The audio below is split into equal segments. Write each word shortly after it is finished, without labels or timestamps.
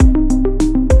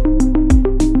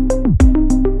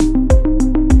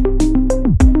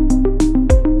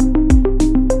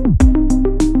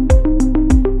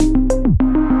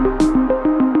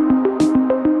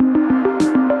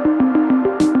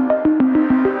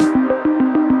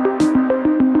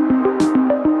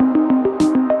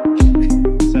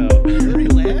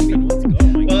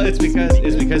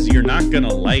because you're not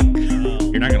gonna like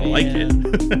it.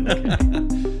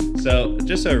 Okay. So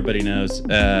just so everybody knows,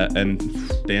 and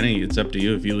Danny, it's up to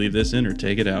you if you leave this in or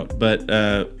take it out. But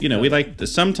we like to,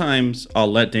 sometimes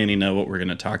I'll let Danny know what we're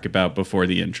gonna talk about before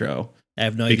the intro. I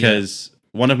have no idea. Because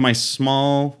one of my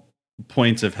small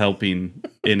points of helping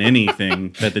in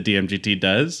anything that the DMGT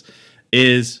does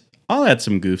is I'll add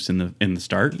some goofs in the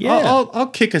start. Yeah. I'll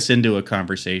kick us into a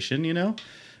conversation,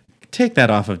 Take that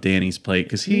off of Danny's plate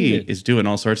because he is doing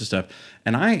all sorts of stuff.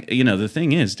 And the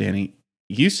thing is, Danny,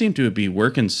 you seem to be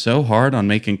working so hard on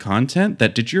making content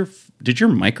that did your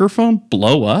microphone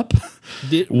blow up?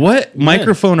 What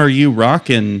microphone are you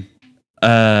rocking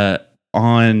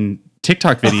on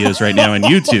TikTok videos right now on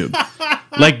YouTube?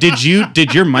 Like, did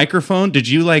your microphone,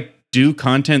 do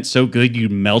content so good you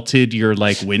melted your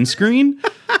windscreen?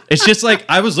 It's just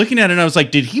I was looking at it and I was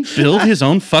like, did he build his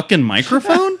own fucking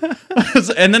microphone?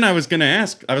 And then I was gonna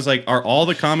ask, I was like, are all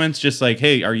the comments just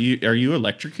hey, are you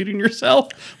electrocuting yourself?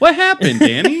 What happened,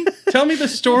 Danny? Tell me the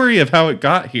story of how it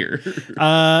got here.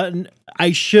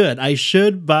 I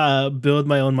should build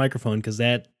my own microphone because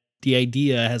the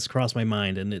idea has crossed my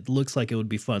mind and it looks like it would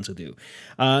be fun to do.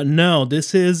 No,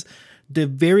 this is the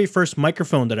very first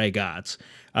microphone that I got.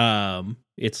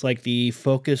 It's like the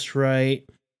Focusrite,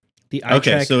 the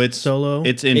iTrack Solo.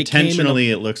 It's intentionally.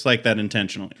 It looks like that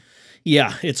intentionally.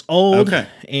 Yeah, it's old. Okay.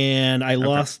 And I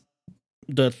lost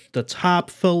the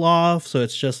top fell off, so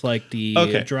it's just like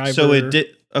the driver. So it did.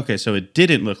 Okay, so it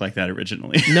didn't look like that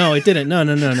originally. No, it didn't. No.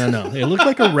 It looked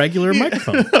like a regular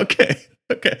microphone. Okay.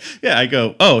 Yeah, I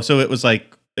go, so it was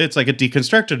it's like a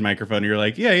deconstructed microphone. You're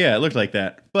like, yeah, it looked like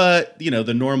that. But,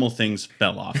 the normal things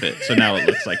fell off it. So now it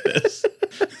looks like this.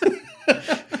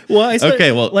 Well,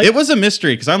 it was a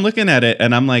mystery because I'm looking at it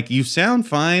and I'm like, you sound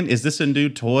fine. Is this a new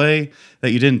toy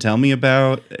that you didn't tell me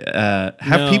about?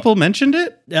 Have people mentioned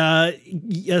it?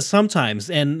 Yeah, sometimes.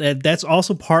 And that's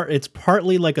also it's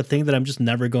partly like a thing that I'm just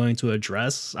never going to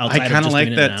address. I kind of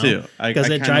like that too. Because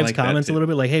it drives comments a little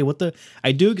bit hey, what the...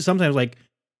 I do sometimes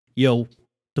yo,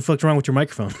 the fuck's wrong with your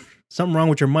microphone? Something wrong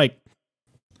with your mic.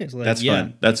 That's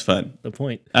fun. That's fun. The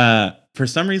point. For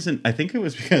some reason, I think it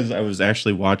was because I was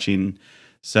actually watching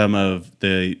some of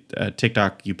the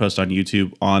TikTok you post on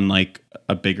YouTube on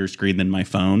a bigger screen than my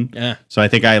phone. Yeah. So I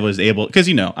think I was able, because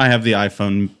I have the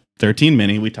iPhone 13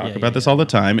 mini. We talk about this all the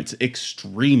time. It's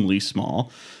extremely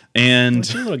small.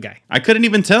 And little guy. I couldn't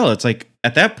even tell. It's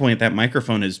at that point, that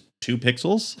microphone is 2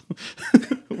 pixels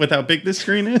with how big this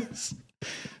screen is.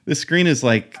 The screen is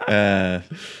the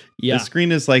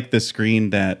screen is the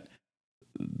screen that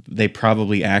they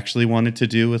probably actually wanted to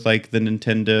do with the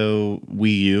Nintendo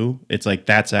Wii U. It's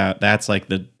that's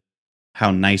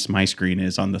how nice my screen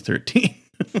is on the 13.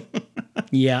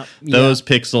 Yeah. Those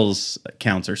pixels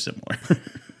counts are similar.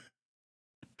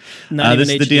 Not even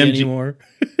HD anymore.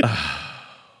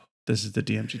 This is the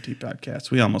DMGT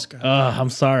podcast. We almost got it. I'm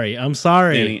sorry.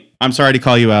 Danny, I'm sorry to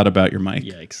call you out about your mic.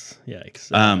 Yikes.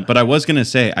 But I was going to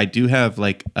say, I do have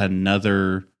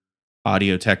another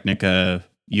Audio-Technica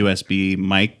USB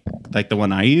mic, the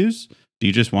one I use. Do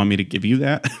you just want me to give you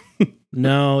that?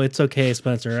 No, it's okay,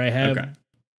 Spencer. I have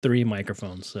 3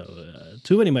 microphones, so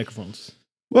too many microphones.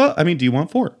 Well, do you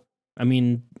want 4?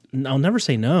 I'll never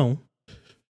say no.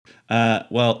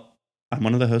 Well, I'm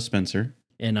one of the hosts, Spencer.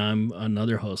 And I'm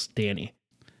another host, Danny.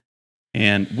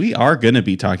 And we are going to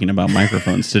be talking about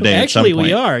microphones today. Actually, at some point.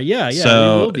 We are. Yeah.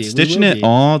 So we will be. Stitching it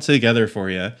all together for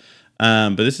you.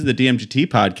 But this is the DMGT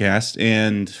podcast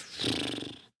and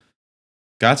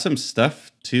got some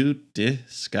stuff to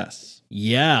discuss.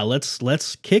 Yeah,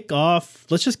 let's kick off.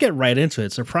 Let's just get right into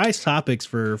it. Surprise topics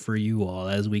for you all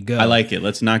as we go. I like it.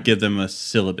 Let's not give them a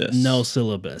syllabus. No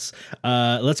syllabus.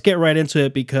 Let's get right into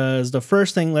it because the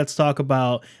first thing let's talk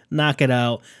about, knock it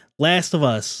out. Last of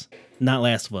Us. Not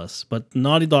Last of Us, but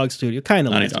Naughty Dog Studio, kind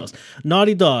of Last of Us.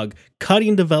 Naughty Dog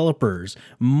cutting developers,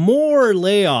 more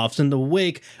layoffs in the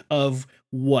wake of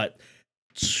what?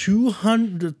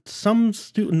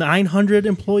 900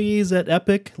 employees at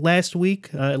Epic last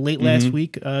week, late last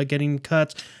week, getting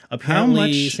cut.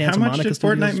 Apparently, Santa Monica did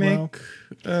Fortnite make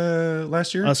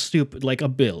last year? A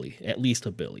billy, at least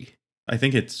a billy. I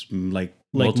think it's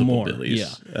multiple more,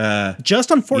 billies. Yeah.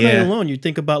 Just on Fortnite alone, you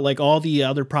think about all the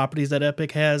other properties that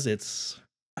Epic has. It's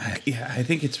I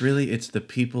think it's the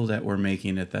people that were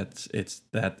making it. It's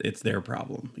their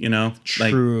problem.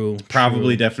 True.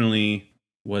 Probably definitely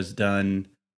was done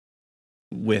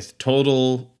with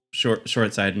total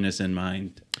short-sightedness in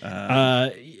mind.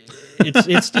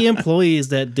 It's the employees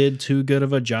that did too good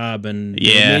of a job and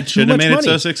should have made it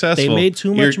so successful. They made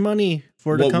too much money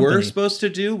for the company. What we're supposed to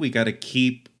do, we got to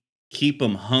keep keep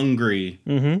them hungry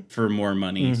Mm-hmm. for more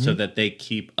money so Mhm. that they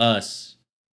keep us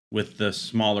with the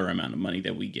smaller amount of money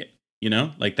that we get. You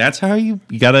know, like that's how you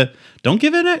gotta. Don't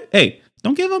give it.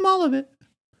 Don't give them all of it.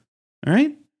 All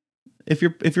right. If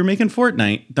you're making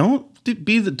Fortnite, don't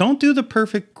do the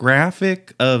perfect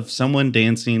graphic of someone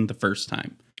dancing the first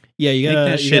time. Yeah, Make that you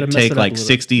gotta shit mess take it up a like little.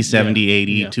 60, 70, Yeah,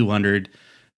 80, yeah. 200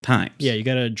 times. Yeah, you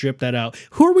gotta drip that out.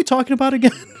 Who are we talking about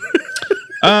again?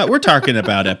 We're talking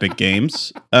about Epic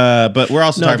Games, but we're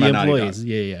also No, talking the about Naughty Dog. employees.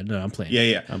 Yeah. No, I'm playing.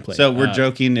 Yeah. I'm playing. So we're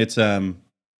joking. It's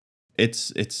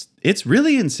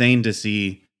really insane to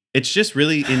see. It's just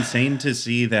really insane to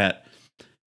see that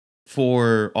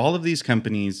for all of these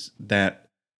companies that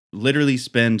literally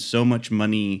spend so much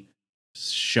money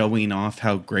showing off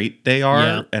how great they are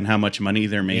Yeah. and how much money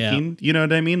they're Yeah. making. You know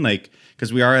what I mean? Like,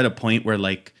 because we are at a point where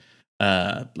like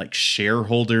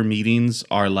shareholder meetings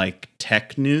are like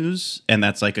tech news, and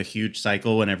that's like a huge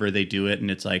cycle whenever they do it,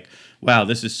 and it's like, wow,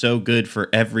 this is so good for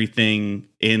everything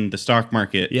in the stock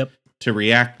market Yep. to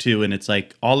react to, and it's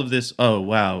like all of this, oh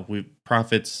wow, we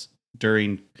profits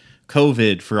during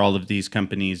COVID for all of these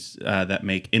companies that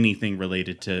make anything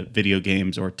related to video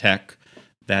games or tech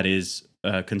that is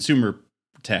consumer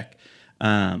tech,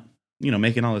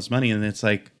 making all this money, and it's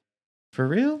like, for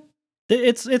real?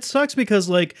 It sucks because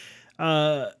like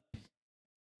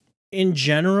in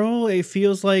general, it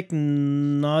feels like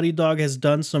Naughty Dog has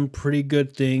done some pretty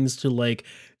good things to like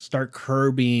start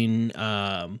curbing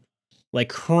like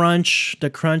the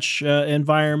crunch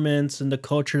environments and the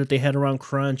culture that they had around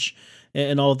crunch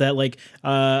and all of that. Like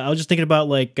I was just thinking about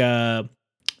like uh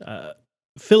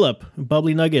Philip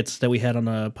Bubbly Nuggets that we had on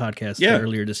a podcast Yeah.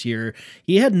 earlier this year.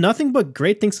 He had nothing but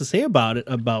great things to say about it,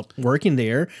 about working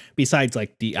there, besides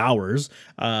like the hours.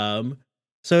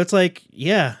 So it's like,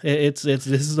 yeah, it's this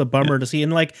is a bummer to see.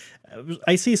 And like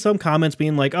I see some comments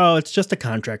being like, "Oh, it's just a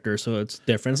contractor, so it's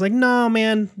different." It's like, no,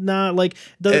 man, not like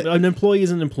an employee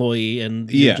is an employee, and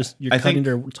Yeah, you're I cutting think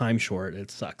their time short. It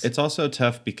sucks. it's also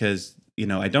tough because,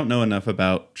 I don't know enough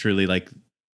about truly like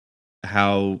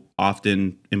how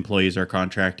often employees are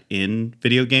contract in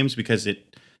video games, because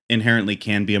it inherently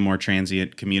can be a more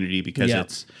transient community, because Yeah.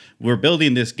 we're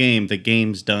building this game, the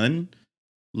game's done.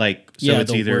 Like, so Yeah,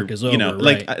 it's the either, work is over,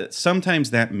 like right. sometimes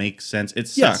that makes sense. It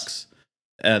Yes. sucks.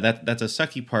 That's a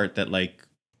sucky part, that like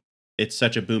it's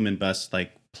such a boom and bust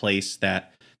like place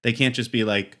that they can't just be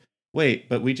like, wait,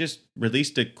 but we just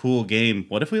released a cool game.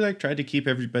 What if we like tried to keep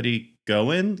everybody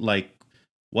going? Like,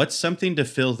 what's something to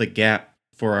fill the gap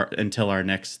for until our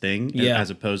next thing? Yeah. As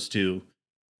opposed to,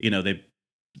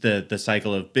 the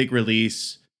cycle of big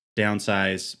release,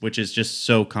 downsize, which is just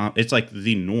so it's like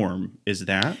the norm is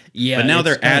that. Yeah, But now it's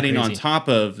they're kinda adding on crazy. top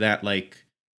of that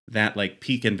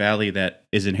peak and valley that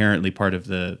is inherently part of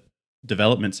the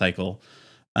development cycle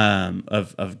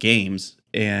of games,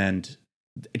 and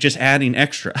just adding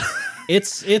extra.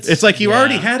 It's like you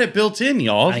already had it built in,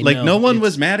 y'all. I Like know, no one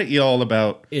was it's- mad at y'all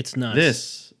about It's nuts.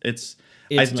 this. I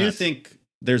It's do nuts. think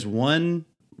there's one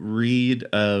read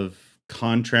of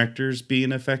contractors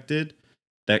being affected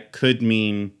that could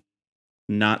mean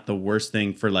not the worst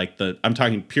thing for like I'm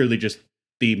talking purely just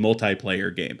the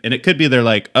multiplayer game. And it could be they're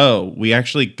like, oh, we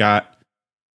actually got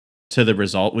to the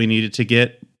result we needed to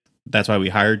get. That's why we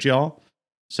hired y'all.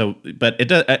 So, but it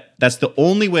does. That's the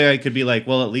only way I could be like,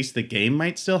 well, at least the game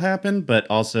might still happen. But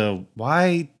also,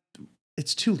 why?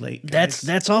 It's too late. Guys.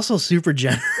 That's also super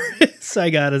generous. I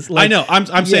gotta. I know.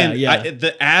 I'm saying yeah.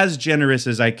 as generous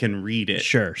as I can read it.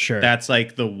 Sure. That's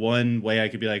like the one way I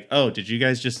could be like, oh, did you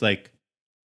guys just like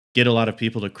get a lot of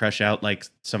people to crush out like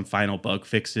some final bug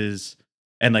fixes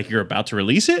and like you're about to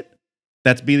release it?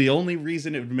 That'd be the only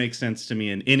reason it would make sense to me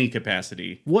in any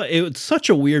capacity. What it's such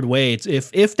a weird way.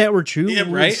 If that were true, Yeah,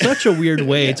 right? It's such a weird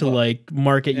way Yeah, to well, like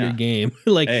market your yeah. game.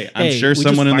 Like, Hey, I'm sure we just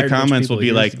someone in the fired a bunch of comments will people, be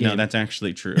here's like, the no, game. that's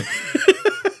actually true.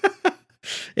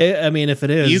 I mean, if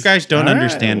it is, You guys don't all right.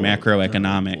 understand Oh,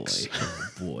 macroeconomics.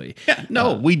 Oh boy. Yeah,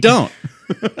 no, we don't.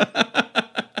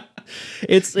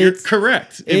 You're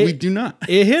correct. We do not.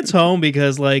 It hits home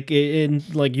because like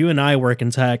like you and I work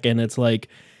in tech, and it's like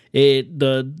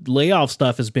the layoff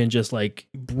stuff has been just like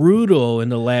brutal in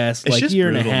the last It's like just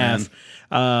year brutal, and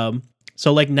a half.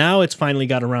 So like now it's finally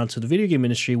got around to the video game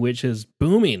industry, which is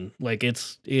booming. Like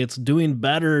it's doing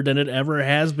better than it ever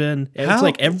has been. It's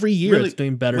like every year really- it's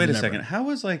doing better. Wait than a second. ever. How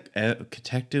was like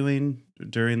tech doing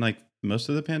during like most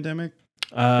of the pandemic?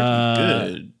 Uh,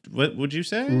 Good. What would you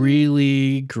say?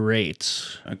 Really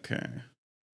great. Okay.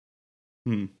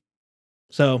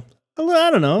 So I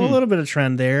don't know, a Hmm. little bit of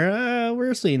trend there.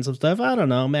 We're seeing some stuff. I don't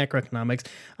know, macroeconomics.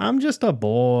 I'm just a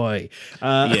boy.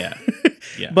 Yeah.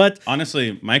 Yeah. But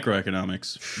honestly,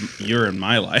 microeconomics, you're in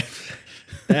my life.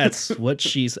 That's what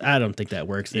she's. I don't think that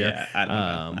works there. Yeah, I don't know.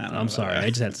 I don't know I'm about sorry. that. I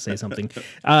just had to say something.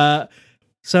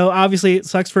 So obviously it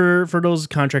sucks for those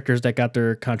contractors that got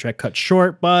their contract cut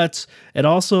short, but it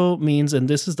also means, and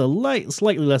this is the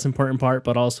slightly less important part,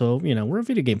 but also, we're a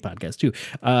video game podcast too.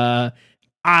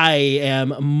 I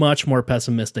am much more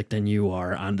pessimistic than you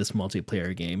are on this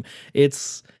multiplayer game.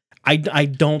 I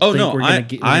don't Oh think no, we're gonna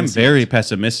get. I'm very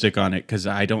pessimistic on it because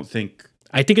I think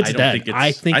it's I don't dead. think it's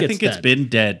I think it's it's dead. been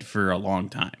dead for a long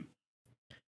time.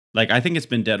 Like I think it's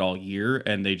been dead all year,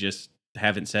 and they just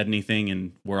haven't said anything,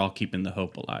 and we're all keeping the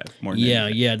hope alive. More than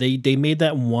anything. Yeah. They made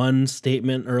that one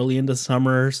statement early in the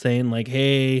summer saying like,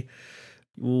 "Hey,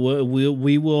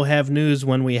 we will have news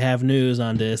when we have news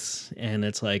on this," and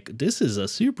it's like this is a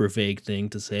super vague thing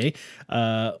to say.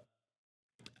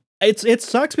 It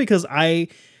sucks because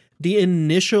the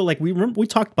initial, like, we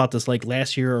talked about this like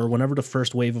last year or whenever the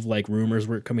first wave of like rumors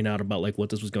were coming out about like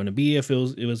what this was going to be, if it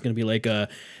was going to be like a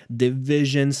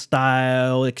Division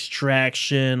style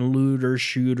extraction looter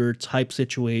shooter type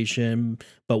situation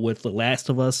but with the Last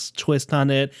of Us twist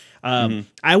on it.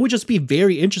 I would just be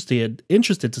very interested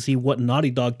to see what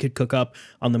Naughty Dog could cook up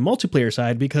on the multiplayer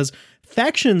side, because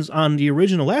factions on the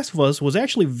original Last of Us was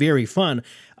actually very fun.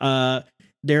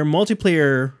 Their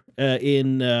multiplayer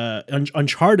in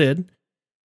Uncharted,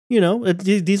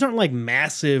 these aren't like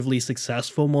massively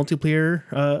successful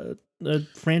multiplayer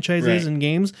franchises and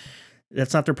games.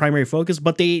 That's not their primary focus,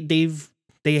 but they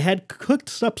had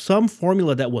cooked up some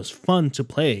formula that was fun to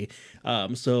play.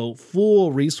 So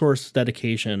full resource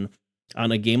dedication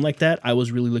on a game like that, I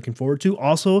was really looking forward to.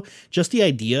 Also, just the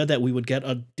idea that we would get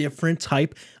a different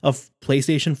type of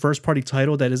PlayStation first party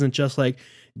title that isn't just like,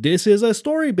 this is a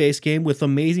story based game with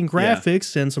amazing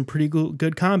graphics and some pretty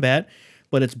good combat,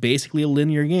 but it's basically a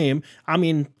linear game. I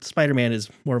mean, Spider-Man is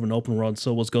more of an open world,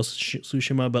 so was Ghost of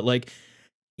Tsushima, but like,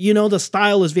 the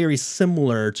style is very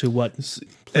similar to what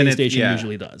PlayStation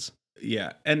usually does.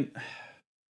 Yeah. And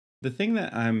the thing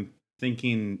that I'm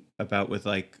thinking about with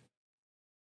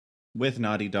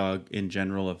Naughty Dog in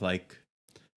general, of like,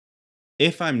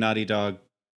 if I'm Naughty Dog,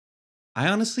 I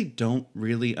honestly don't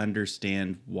really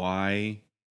understand why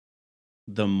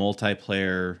the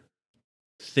multiplayer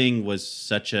thing was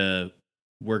such a,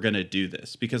 we're going to do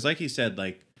this. Because like you said,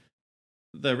 like,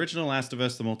 the original Last of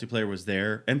Us, the multiplayer was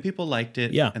there and people liked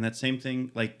it. Yeah. And that same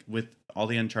thing, like with all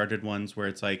the Uncharted ones, where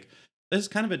it's like, this is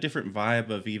kind of a different vibe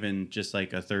of even just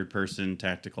like a third person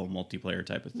tactical multiplayer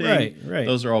type of thing. Right.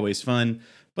 Those are always fun,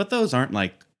 but those aren't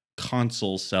like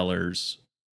console sellers.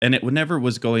 And it never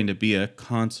was going to be a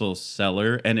console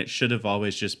seller. And it should have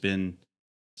always just been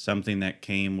something that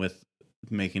came with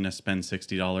making us spend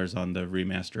 $60 on the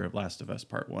remaster of Last of Us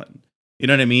Part 1. You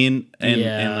know what I mean?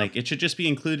 And like, it should just be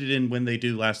included in when they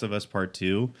do Last of Us Part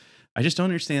 2. I just don't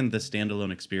understand the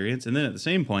standalone experience. And then at the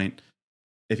same point,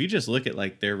 if you just look at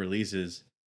like their releases,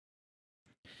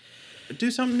 do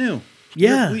something new.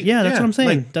 Yeah, that's what I'm saying.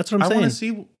 Like, that's what I'm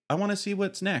saying. I want to see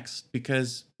what's next,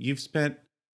 because you've spent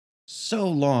so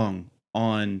long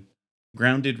on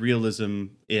grounded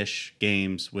realism-ish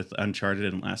games with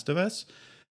Uncharted and Last of Us.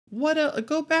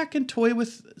 Go back and toy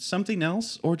with something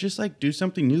else, or just like do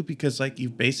something new, because like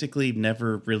you've basically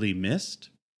never really missed.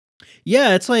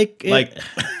 Yeah, it's like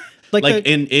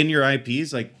in your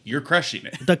IPs, like, you're crushing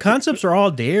it. The concepts are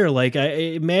all there. Like, I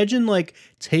imagine like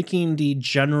taking the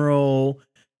general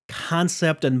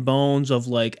concept and bones of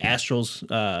like Astral's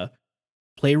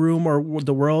Playroom or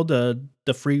the world, the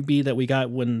freebie that we got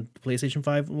when PlayStation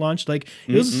 5 launched. Like,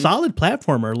 it was a solid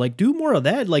platformer. Like, do more of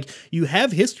that. Like, you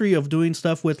have history of doing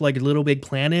stuff with like Little Big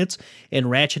Planets and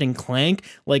Ratchet and Clank.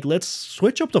 Like, let's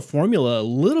switch up the formula a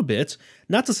little bit.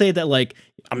 Not to say that like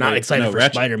I'm not excited for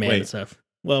Spider-Man and stuff.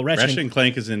 Well, Ratchet and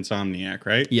Clank is Insomniac,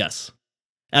 right? Yes.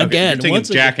 Again, okay,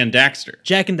 Jak and Daxter.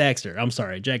 Jak and Daxter. I'm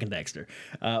sorry, Jak and Daxter.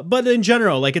 But in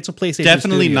general, like, it's a PlayStation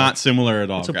Definitely studio. not similar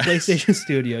at all, It's a guys. PlayStation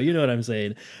studio. You know what I'm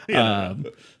saying? Yeah.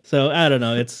 So I don't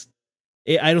know.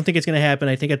 I don't think it's going to happen.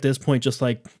 I think at this point, just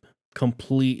like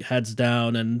complete heads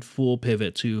down and full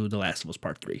pivot to The Last of Us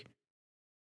Part 3.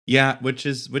 Yeah, which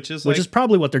is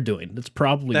probably what they're doing. That's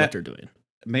probably what they're doing.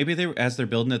 Maybe as they're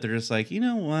building it, they're just like, you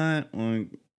know what?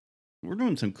 We're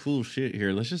doing some cool shit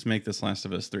here. Let's just make this Last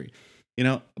of Us 3.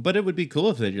 But it would be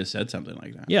cool if they just said something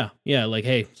like that. Yeah, like,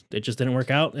 hey, it just didn't work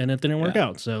out, and it didn't work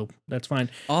out, so that's fine.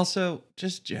 Also,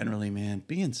 just generally, man,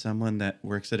 being someone that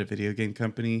works at a video game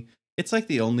company, it's like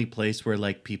the only place where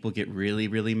like people get really,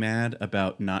 really mad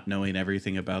about not knowing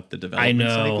everything about the development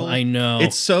cycle. I know.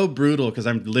 It's so brutal, because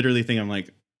I'm literally thinking, I'm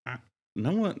like,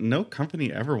 no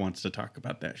company ever wants to talk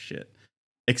about that shit,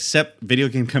 except video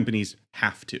game companies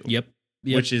have to. Yep.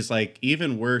 Which is like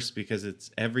even worse, because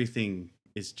everything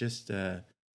is just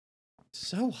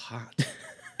so hot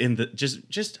in the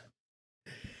just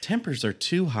tempers are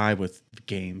too high with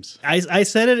games. I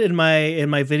said it in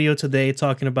my video today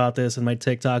talking about this in my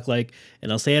TikTok, like,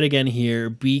 and I'll say it again here: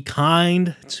 be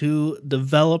kind to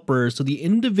developers, to the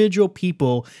individual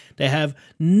people that have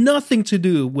nothing to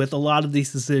do with a lot of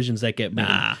these decisions that get made.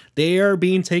 Nah. They are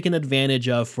being taken advantage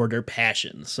of for their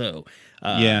passion. So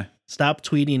Yeah. stop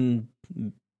tweeting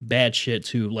bad shit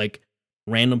to like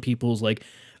random people's like,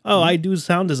 oh, I do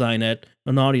sound design at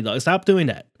a Naughty Dog. Stop doing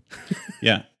that.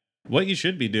 Yeah. What you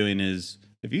should be doing is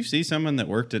if you see someone that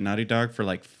worked at Naughty Dog for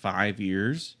like 5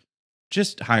 years,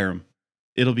 just hire them.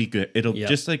 It'll be good. It'll Yep.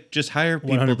 just hire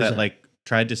people 100%. that like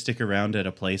tried to stick around at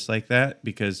a place like that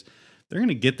because they're going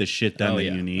to get the shit done that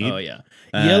you need. Oh yeah.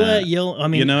 Uh, I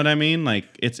mean, you know what I mean? Like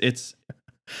it's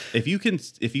if you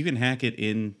can hack it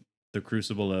in the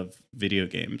crucible of video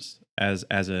games as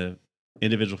a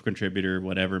individual contributor,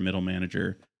 whatever, middle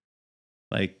manager,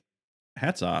 like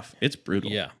hats off. It's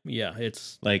brutal. yeah,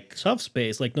 it's Like tough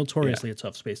space, like notoriously a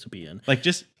tough space to be in. like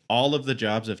just all of the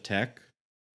jobs of tech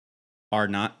are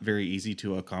not very easy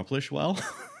to accomplish well.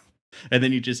 And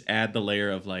then you just add the layer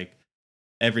of like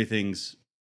everything's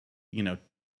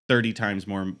 30 times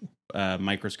more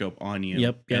microscope on you.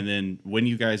 Yep. And then when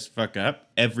you guys fuck up,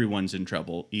 everyone's in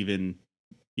trouble. Even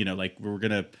like we're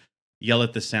gonna yell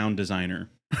at the sound designer.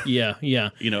 Yeah.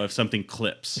 If something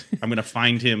clips, I'm gonna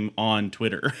find him on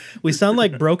Twitter. We sound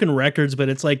like broken records, but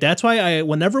it's like that's why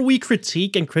whenever we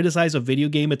critique and criticize a video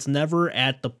game, it's never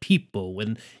at the people.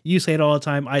 When you say it all the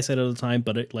time, I say it all the time,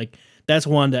 but that's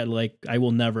one that like I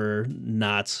will never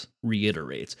not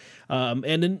reiterate. And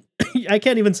then I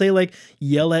can't even say like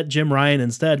yell at Jim Ryan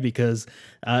instead because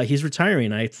he's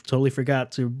retiring. I totally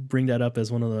forgot to bring that up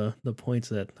as one of the points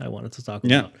that I wanted to talk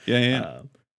about. Yeah.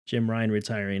 Jim Ryan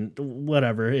retiring,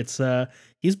 whatever. It's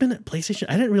he's been at PlayStation.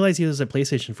 I didn't realize he was at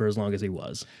PlayStation for as long as he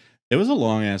was. It was a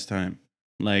long ass time.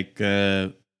 Like,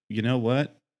 you know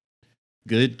what?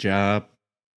 Good job.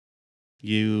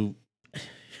 You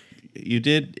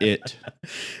did it.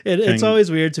 It's always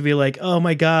weird to be like, oh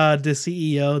my god, the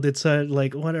CEO. That's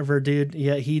like whatever, dude.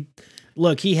 Yeah, he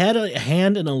had a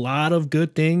hand in a lot of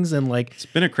good things, and like it's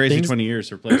been a crazy 20 years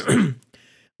for PlayStation.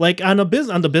 Like on the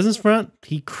business front,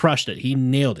 he crushed it. He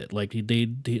nailed it. Like he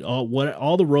did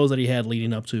all the roles that he had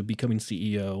leading up to becoming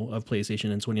CEO of PlayStation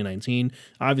in 2019.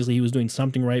 Obviously, he was doing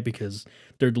something right because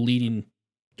they're the leading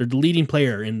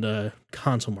player in the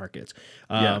console market.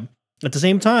 At the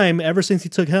same time, ever since he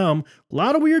took helm, a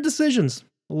lot of weird decisions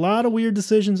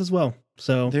as well.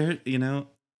 So there,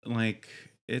 like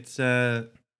it's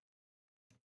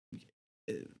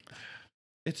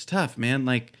tough, man.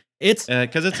 Like. It's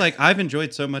because it's like I've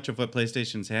enjoyed so much of what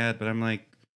PlayStation's had, but I'm like,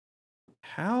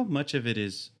 how much of it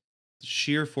is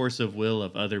sheer force of will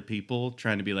of other people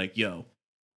trying to be like, yo,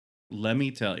 let me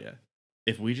tell you,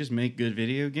 if we just make good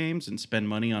video games and spend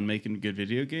money on making good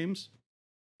video games,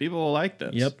 people will like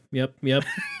those. Yep.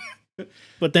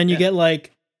 But then you get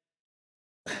like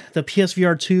the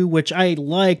PSVR 2, which I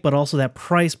like, but also that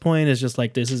price point is just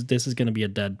like this is going to be a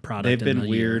dead product. They've been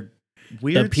weird.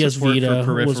 The PS Vita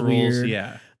was weird.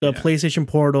 Yeah. The PlayStation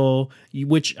Portal,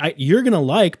 which you're gonna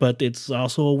like, but it's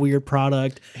also a weird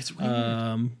product. It's weird.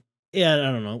 Yeah,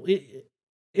 I don't know.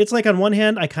 It's like on one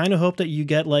hand, I kind of hope that you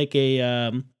get like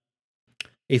a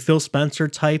Phil Spencer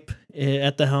type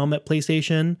at the helm at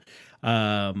PlayStation.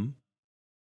 Can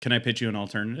I pitch you an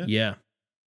alternative? Yeah.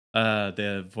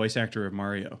 The voice actor of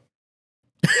Mario.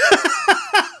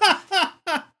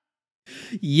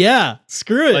 Yeah,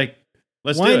 screw it. Like,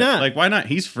 let's why do it. not? Like, why not?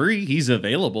 He's free. He's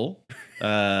available.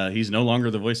 He's no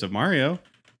longer the voice of Mario.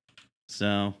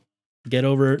 So get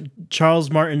over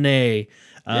Charles Martinet.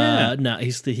 Yeah. No,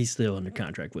 he's still under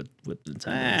contract with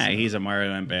Nintendo. So. He's a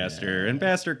Mario ambassador. Yeah.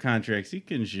 Ambassador contracts, he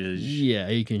can zhuzh. Yeah,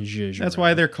 he can zhuzh. That's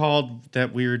why they're called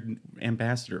that weird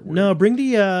ambassador word. No, bring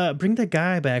the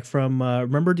guy back from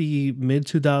remember the mid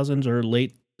 2000s or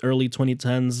early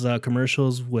 2010s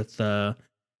commercials with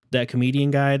that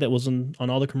comedian guy that was on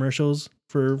all the commercials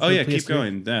for yeah, PS3? keep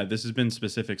going. This has been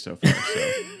specific so far.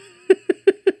 So.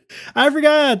 I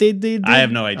forgot. They I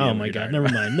have no idea. Oh my god, never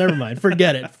mind.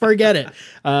 Forget it.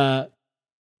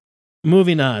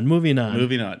 Moving on.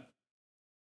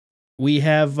 We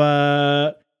have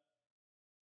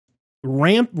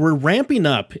we're ramping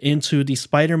up into the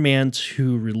Spider-Man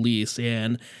 2 release,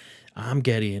 and I'm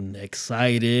getting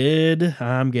excited.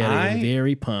 I'm getting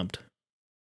very pumped.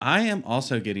 I am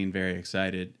also getting very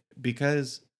excited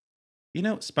because,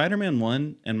 Spider-Man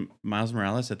 1 and Miles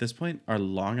Morales at this point are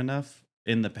long enough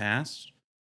in the past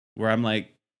where I'm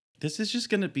like, this is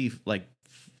just going to be like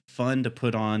fun to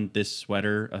put on this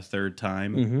sweater a third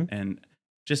time and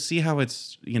just see how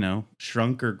it's,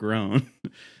 shrunk or grown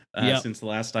Yep. since the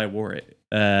last I wore it.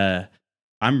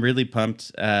 I'm really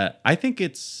pumped. I think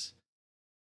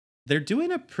they're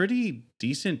doing a pretty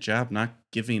decent job not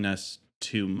giving us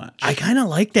too I much. kind of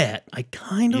like that. I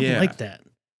kind of Yeah, like that.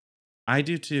 I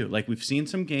do too. Like we've seen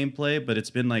some gameplay, but it's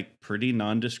been like pretty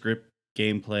nondescript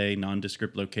gameplay,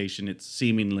 nondescript location. It's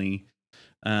seemingly,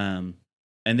 um,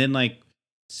 and then like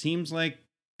seems like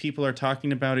people are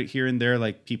talking about it here and there,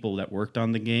 like people that worked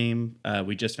on the game.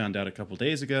 We just found out a couple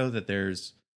days ago that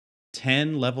there's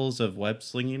 10 levels of web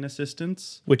slinging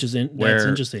assistance, That's where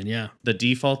interesting. Yeah. the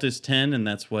default is 10, and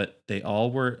that's what they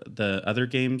all were. The other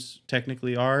games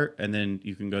technically are, and then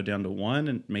you can go down to 1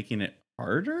 and making it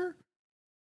harder.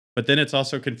 But then it's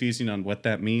also confusing on what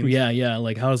that means. Yeah. Yeah.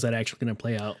 Like, how is that actually going to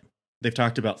play out? They've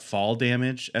talked about fall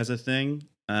damage as a thing.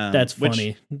 That's Which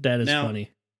funny. That is now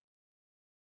funny.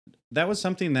 that was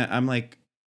something that I'm like,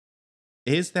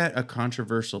 is that a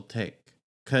controversial take?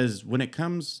 Because when it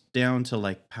comes down to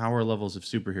like power levels of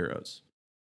superheroes,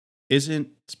 isn't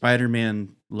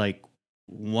Spider-Man like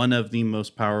one of the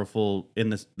most powerful in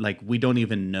this? Like, we don't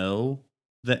even know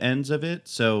the ends of it.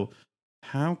 So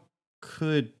how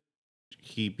could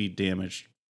he be damaged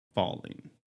falling?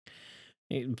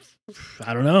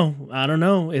 I don't know. I don't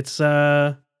know. It's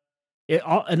an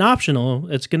optional.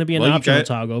 It's going to be an Well, you optional guys,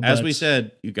 toggle. as But we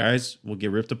said, you guys will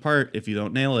get ripped apart if you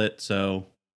don't nail it. So,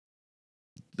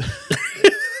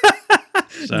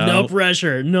 no so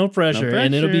pressure. No pressure.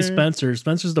 And it'll be pressure. Spencer.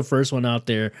 Spencer's the first one out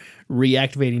there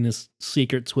reactivating his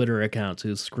secret Twitter account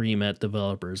to scream at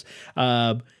developers.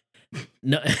 No,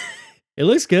 it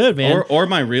looks good, man. Or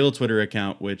my real Twitter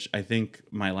account, which I think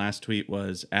my last tweet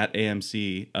was at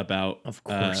AMC about Of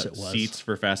course it was. seats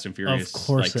for Fast and Furious, Of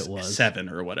course like it was. 7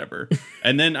 or whatever.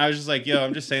 And then I was just like, yo,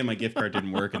 I'm just saying my gift card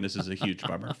didn't work, and this is a huge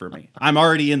bummer for me. I'm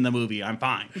already in the movie. I'm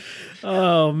fine.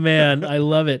 Oh man, I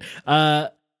love it.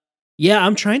 Yeah,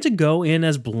 I'm trying to go in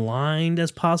as blind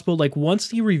as possible. Like once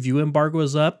the review embargo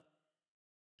is up,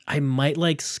 I might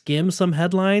like skim some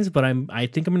headlines, but I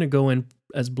think I'm gonna go in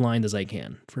as blind as I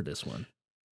can for this one.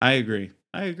 I agree.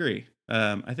 I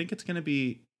think it's gonna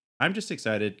be. I'm just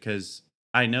excited because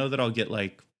I know that I'll get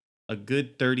like a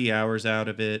good 30 hours out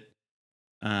of it.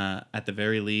 At the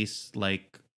very least,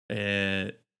 like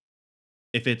if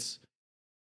it's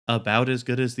about as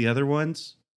good as the other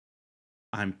ones,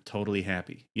 I'm totally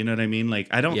happy. You know what I mean? Like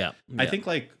I don't. Yeah, I yeah. think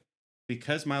like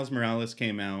because Miles Morales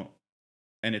came out,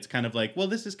 and it's kind of like, well,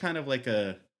 this is kind of like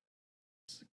a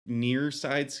near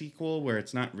side sequel where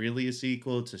it's not really a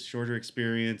sequel, it's a shorter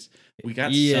experience. We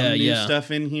got some new stuff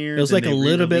in here. It was like a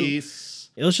little bit.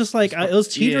 It was just like it was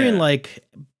teetering like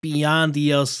beyond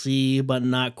DLC, but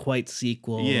not quite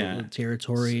sequel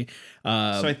territory.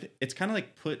 So it's kind of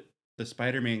like put the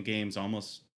Spider-Man games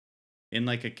almost in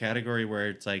like a category where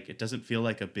it's like it doesn't feel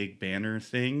like a big banner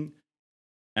thing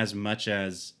as much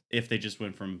as if they just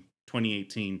went from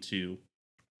 2018 to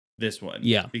this one.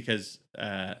 Yeah, because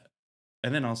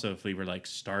and then also if we were like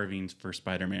starving for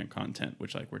Spider-Man content,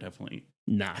 which like we're definitely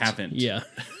haven't. Yeah.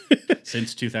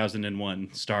 Since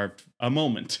 2001, starved a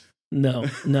moment. No.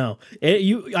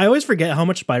 I always forget how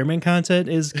much Spider-Man content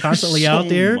is constantly out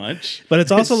there. Much. But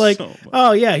it's also like,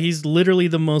 oh yeah, he's literally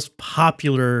the most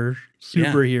popular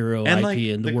superhero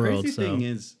IP in the world. The crazy thing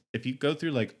is, if you go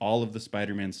through like all of the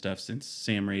Spider-Man stuff since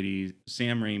Sam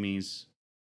Raimi's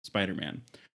Spider-Man,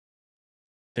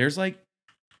 there's like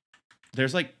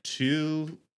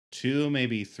two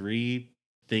maybe 3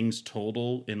 things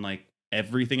total in like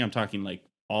everything. I'm talking like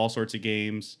all sorts of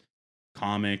games,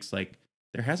 comics. Like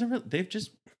there hasn't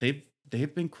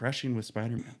they've been crushing with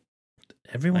Spider-Man.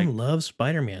 Everyone loves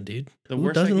Spider-Man, dude.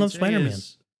 Who doesn't love Spider-Man?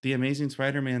 The Amazing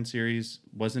Spider-Man series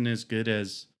wasn't as good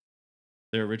as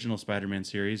the original Spider-Man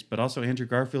series, but also Andrew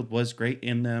Garfield was great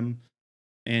in them,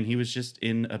 and he was just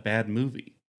in a bad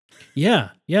movie. Yeah.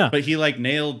 But he like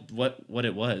nailed what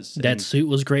it was. That suit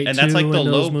was great and too. That's like the in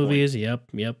low those movies. Point.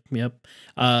 Yep.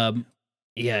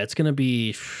 Yeah, it's gonna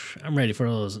be. I'm ready for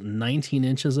those 19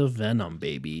 inches of Venom,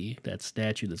 baby. That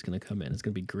statue that's gonna come in. It's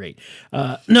gonna be great.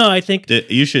 No, I think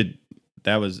you should.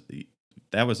 That was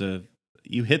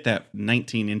you hit that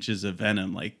 19 inches of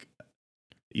Venom. Like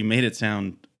you made it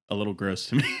sound a little gross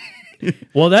to me.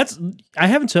 Well, I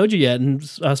haven't told you yet, and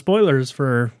spoilers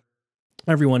for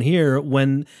everyone here.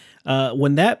 When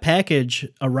that package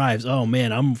arrives, oh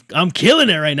man, I'm killing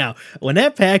it right now. When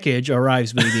that package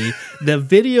arrives, baby, the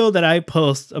video that I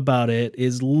post about it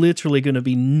is literally going to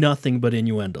be nothing but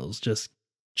innuendos, just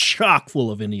chock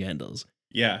full of innuendos.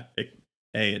 Yeah,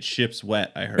 it ships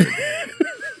wet. I heard.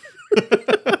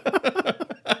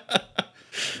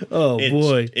 Oh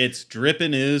boy, it's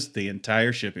dripping ooze the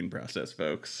entire shipping process,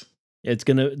 folks. It's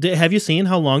gonna. Have you seen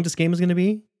how long this game is gonna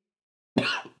be?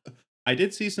 I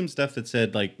did see some stuff that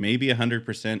said like maybe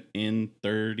 100% in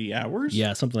 30 hours.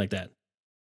 Yeah, something like that.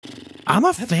 I'm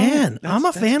a That's fan. fine. I'm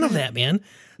a That's fan of good. that, man.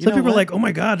 You Some know people are what? like, "Oh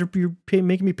my god, you're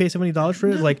making me pay $70 for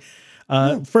it." No, Like,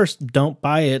 no. first, don't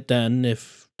buy it. Then,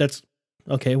 if that's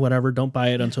okay, whatever, don't buy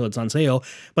it until it's on sale.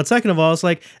 But second of all, it's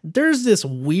like there's this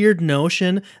weird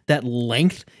notion that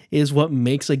length is what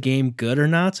makes a game good or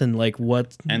not, and like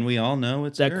what And we all know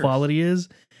it's that girth. quality is,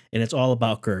 and it's all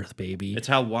about girth, baby. It's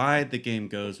how wide the game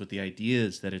goes with the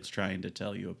ideas that it's trying to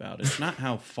tell you about. It's not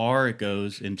how far it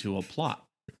goes into a plot.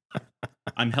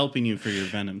 I'm helping you for your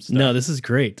Venom stuff. No, this is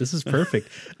great. This is perfect.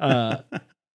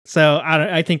 So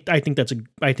I think that's a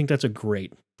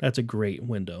great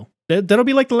window. That'll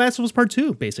be like The Last of Us Part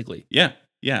 2, basically. Yeah,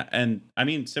 and I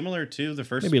mean similar to the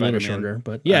first Maybe a little Spider-Man. shorter,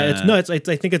 but yeah, I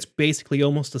think it's basically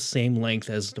almost the same length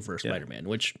as the first Spider-Man,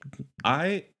 which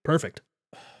perfect.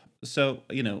 So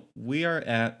we are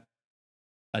at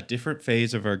a different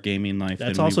phase of our gaming life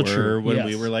That's than also we were true. when Yes.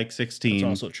 we were like 16. That's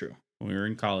also true. When we were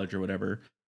in college or whatever.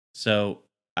 So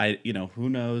who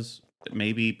knows?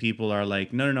 Maybe people are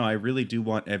like, no, I really do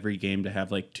want every game to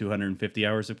have like 250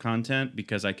 hours of content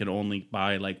because I could only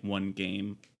buy like one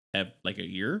game like a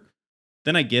year.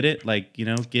 Then I get it. Like,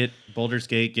 get Baldur's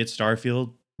Gate, get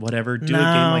Starfield, whatever. Do a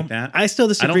game like that. I still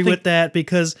disagree with that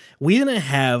because we didn't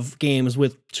have games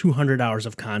with 200 hours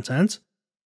of content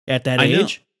at that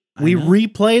age. We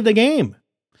replayed the game.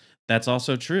 That's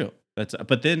also true.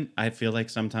 But then I feel like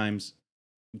sometimes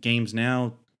games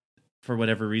now, for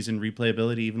whatever reason,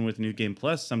 replayability, even with New Game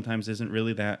Plus, sometimes isn't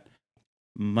really that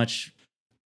much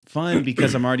fun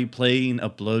because I'm already playing a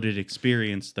bloated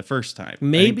experience the first time.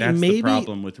 Maybe that's the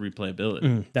problem with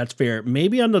replayability. That's fair.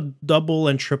 Maybe on the double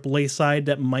and AAA side,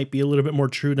 that might be a little bit more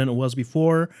true than it was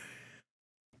before.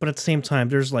 But at the same time,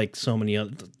 there's like so many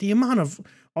other. The amount of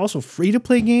also free to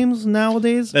play games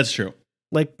nowadays. That's true.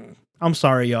 Like, I'm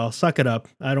sorry, y'all. Suck it up.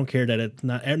 I don't care that it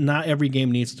not every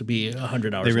game needs to be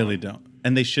 100 hours. They really don't,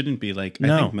 and they shouldn't be. Like,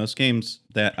 I think most games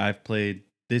that I've played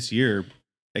this year,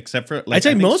 except for like, I'd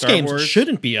say most Star games Wars,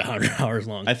 shouldn't be 100 hours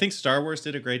long. I think Star Wars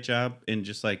did a great job in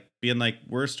just like being like,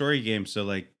 we're a story game, so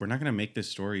like we're not gonna make this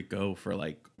story go for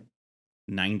like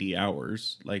 90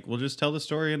 hours. Like, we'll just tell the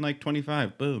story in like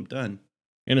 25. Boom, done.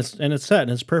 And it's set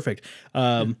and it's perfect.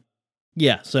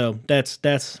 Yeah. So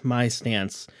that's my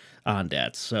stance on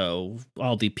that. So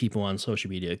all the people on social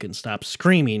media can stop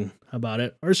screaming about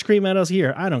it or scream at us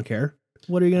here. I don't care.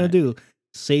 What are you gonna do?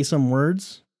 Say some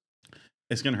words?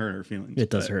 It's gonna hurt our feelings. It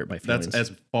does hurt my feelings. That's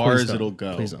as far as it'll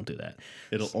go. Please don't do that.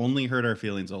 It'll only hurt our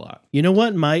feelings a lot. You know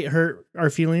what might hurt our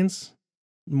feelings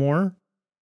more?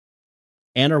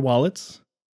 And our wallets.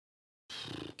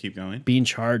 Keep going. Being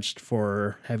charged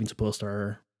for having to post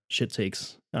our shit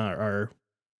takes, our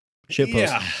shit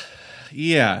posts.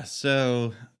 Yeah.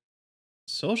 So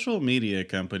social media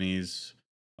companies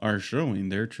are showing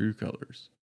their true colors.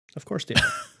 Of course they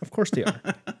are. Of course they are.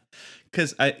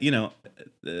 Because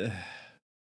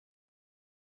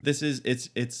this is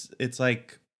it's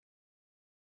like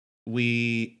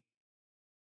we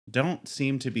don't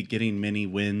seem to be getting many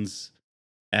wins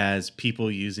as people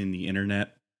using the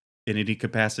internet in any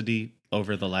capacity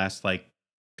over the last like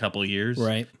couple years,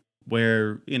 right?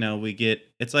 Where we get,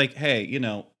 it's like, hey,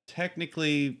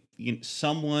 technically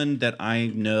someone that I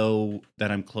know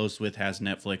that I'm close with has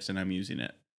Netflix and I'm using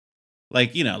it,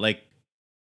 like they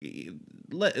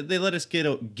let us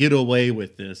get away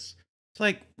with this. It's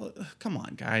like, well, come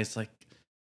on, guys, like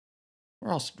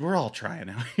we're all trying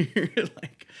out here.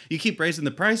 Like, you keep raising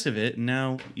the price of it, and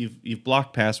now you've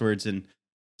blocked passwords. And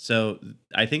so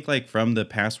I think like from the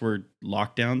password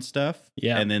lockdown stuff,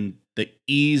 and then the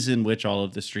ease in which all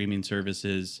of the streaming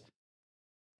services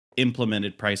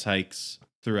implemented price hikes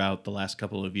throughout the last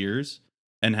couple of years,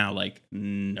 and how like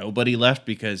nobody left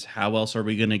because how else are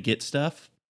we going to get stuff?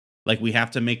 Like, we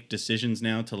have to make decisions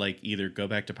now to like either go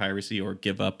back to piracy or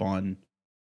give up on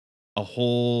a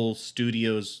whole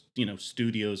studio's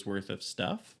worth of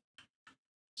stuff.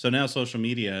 So now social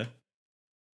media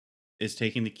is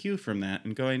taking the cue from that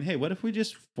and going, hey, what if we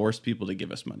just force people to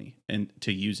give us money and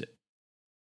to use it?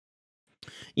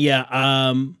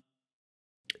 Yeah.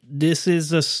 This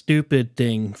is a stupid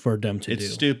thing for them to do.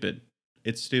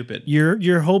 It's stupid.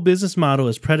 Your whole business model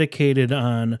is predicated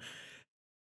on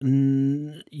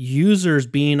users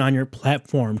being on your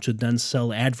platform to then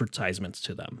sell advertisements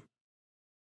to them.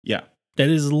 Yeah. That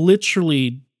is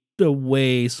literally the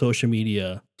way social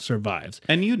media survives.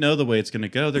 And the way it's going to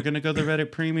go. They're going to go the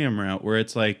Reddit premium route where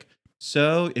it's like,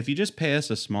 so if you just pay us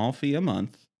a small fee a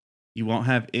month, you won't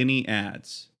have any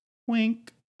ads.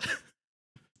 Wink.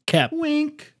 Cap.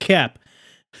 Wink. Cap.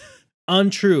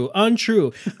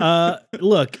 Untrue.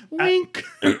 Look, Wink.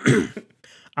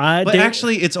 But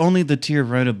actually, it's only the tier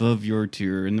right above your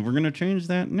tier, and we're gonna change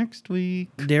that next week.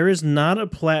 there is not a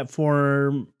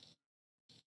platform.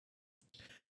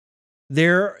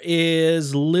 There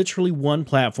is literally one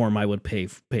platform I would pay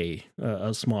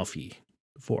a small fee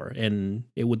for, and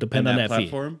it would depend on that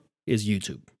platform fee. Is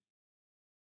YouTube.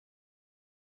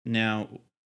 Now,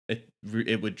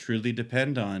 it would truly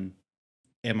depend on: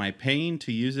 am I paying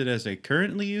to use it as I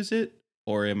currently use it,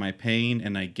 or am I paying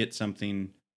and I get something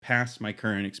past my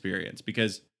current experience?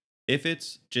 Because if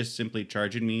it's just simply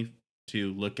charging me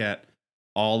to look at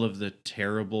all of the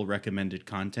terrible recommended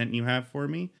content you have for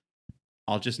me,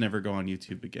 I'll just never go on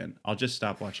YouTube again. I'll just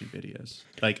stop watching videos.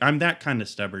 Like, I'm that kind of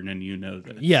stubborn, and you know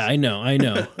this. Yeah, I know.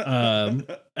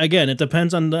 Again, it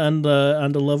depends on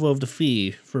the level of the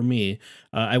fee for me.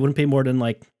 I wouldn't pay more than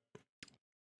like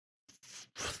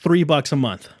 $3 a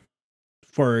month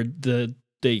for the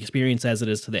experience as it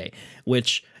is today.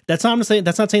 Which that's not saying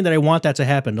that I want that to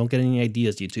happen. Don't get any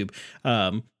ideas, YouTube.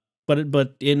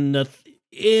 But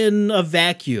in a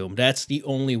vacuum, that's the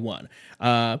only one.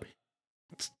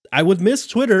 I would miss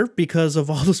Twitter because of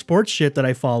all the sports shit that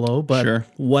I follow, but Sure.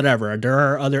 Whatever. There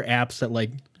are other apps that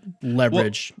like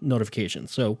leverage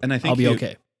notifications, so and I think I'll be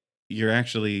okay. You're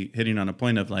actually hitting on a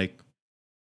point of like,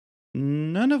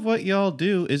 none of what y'all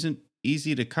do isn't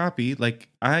easy to copy. Like,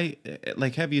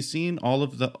 have you seen all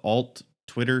of the alt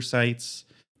Twitter sites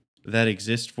that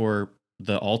exist for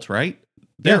the alt right?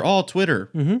 They're all Twitter.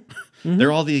 Mm-hmm. Mm-hmm.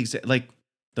 They're all the exact, like,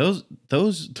 those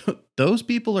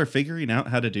people are figuring out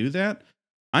how to do that.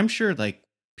 I'm sure like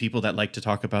people that like to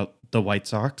talk about the White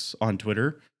Sox on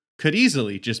Twitter could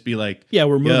easily just be like, yeah,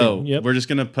 we're moving. Yo, we're just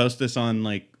going to post this on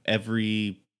like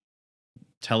every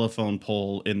telephone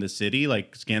pole in the city.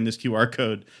 Like, scan this QR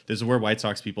code. This is where White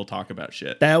Sox people talk about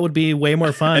shit. That would be way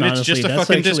more fun. And honestly. it's just a That's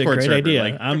fucking actually Discord a great server. idea.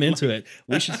 Like, I'm into it.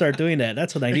 We should start doing that.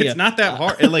 That's an idea. It's not that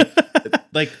hard.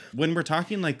 Like when we're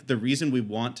talking, like, the reason we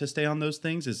want to stay on those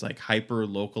things is like hyper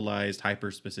localized,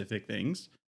 hyper specific things.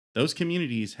 Those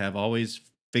communities have always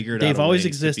figured out. They've always way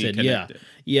existed. to be Yeah.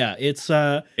 Yeah.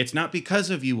 It's not because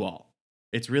of you all.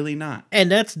 It's really not. And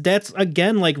that's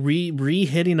again like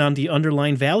re-hitting on the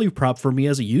underlying value prop for me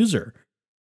as a user.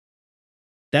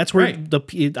 That's where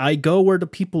I go where the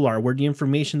people are, where the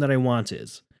information that I want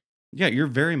is. Yeah, you're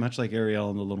very much like Ariel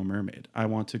in The Little Mermaid. I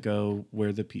want to go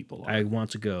where the people are. I want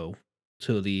to go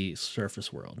to the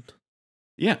surface world.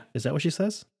 Yeah. Is that what she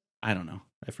says? I don't know.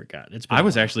 I forgot. I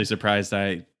was actually surprised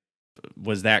I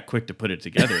was that quick to put it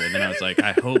together. And then I was like,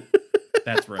 I hope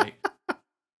that's right.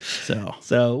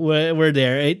 So we're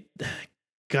there.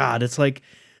 God, it's like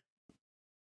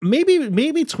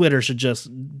maybe Twitter should just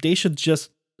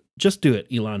do it,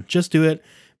 Elon. Just do it,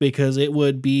 because it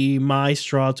would be my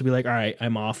straw to be like, all right,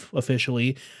 I'm off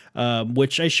officially,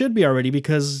 which I should be already,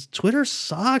 because Twitter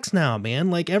sucks now,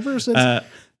 man. Like, ever since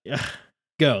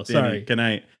go. Sorry. Can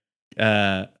I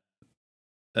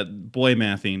boy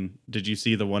mathing? Did you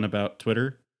see the one about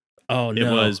Twitter? Oh no.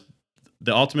 It was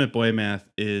the ultimate boy math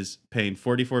is paying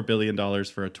 $44 billion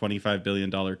for a $25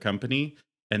 billion company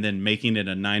and then making it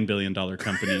a $9 billion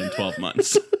company in 12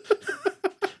 months.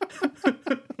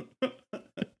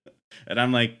 And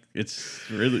I'm like, it's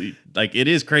really, like, it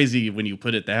is crazy when you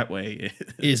put it that way.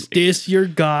 Is this your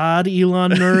god,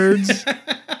 Elon nerds?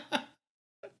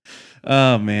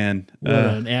 Oh, man. What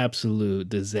an absolute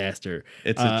disaster.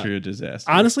 It's a true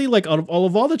disaster. Honestly, like, out of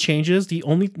all the changes, the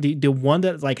one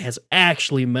that like has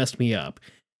actually messed me up,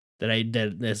 that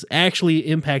has actually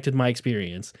impacted my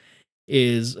experience,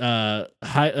 is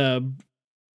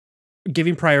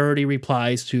giving priority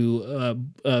replies to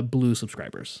blue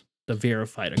subscribers, the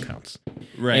verified accounts.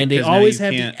 Right. And they always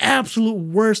have the absolute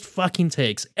worst fucking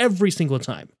takes every single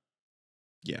time.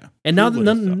 Yeah. And now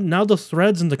the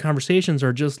threads and the conversations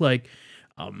are just like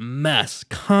a mess,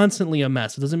 constantly a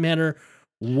mess. It doesn't matter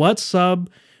what sub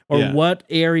or what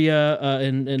area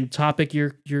and topic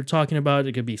you're talking about.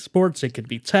 It could be sports, it could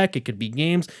be tech, it could be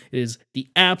games. It is the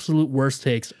absolute worst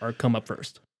takes are come up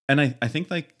first. And I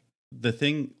think like the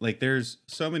thing, like, there's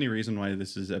so many reasons why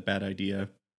this is a bad idea.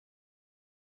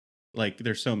 Like,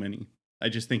 there's so many. I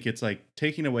just think it's like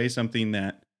taking away something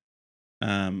that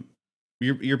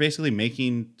you're basically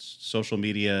making social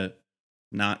media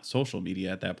not social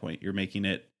media at that point. You're making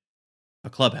it a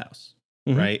clubhouse,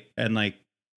 right? And like,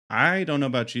 I don't know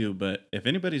about you, but if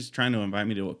anybody's trying to invite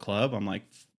me to a club, I'm like,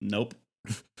 nope.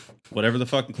 Whatever the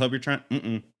fucking club you're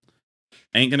trying,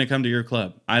 ain't gonna come to your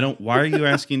club. Why are you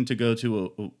asking to go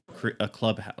to a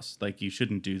clubhouse? Like, you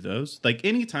shouldn't do those. Like,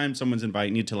 anytime someone's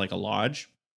inviting you to like a lodge,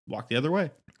 walk the other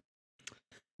way.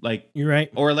 Like, you're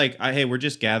right. Or like, hey, we're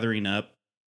just gathering up,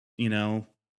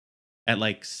 at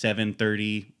like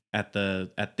 7:30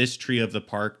 at this tree of the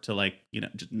park to like,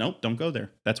 just, nope, don't go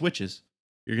there. That's witches.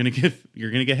 You're gonna get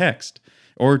hexed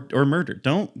or murdered.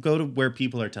 Don't go to where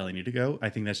people are telling you to go. I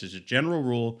think that's just a general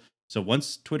rule. So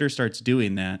once Twitter starts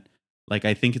doing that, like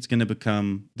I think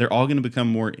they're all gonna become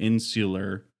more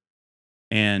insular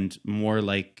and more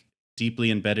like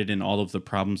deeply embedded in all of the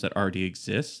problems that already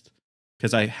exist.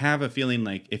 Because I have a feeling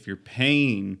like if you're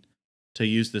paying to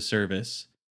use the service,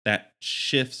 that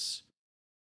shifts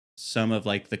some of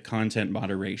like the content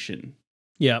moderation,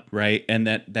 Yep. right? And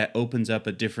that opens up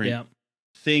a different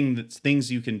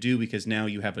things you can do because now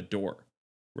you have a door,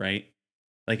 right?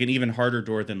 Like an even harder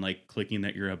door than like clicking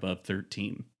that you're above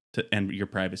 13 and your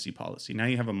privacy policy. Now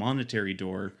you have a monetary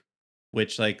door,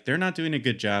 which like they're not doing a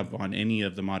good job on any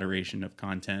of the moderation of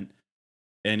content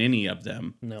and any of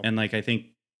them. No. And like I think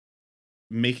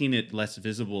making it less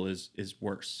visible is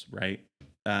worse, right?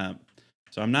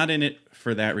 So I'm not in it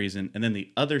for that reason. And then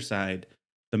the other side,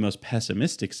 the most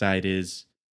pessimistic side, is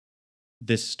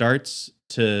this starts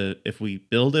to, if we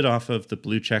build it off of the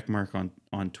blue check mark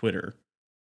on Twitter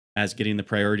as getting the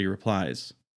priority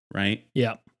replies, right?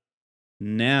 Yeah.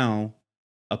 Now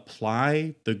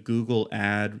apply the Google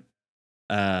ad,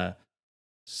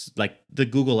 like the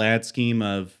Google ad scheme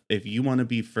of if you want to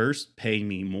be first, pay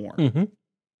me more. Mm-hmm.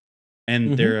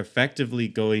 And they're effectively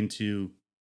going to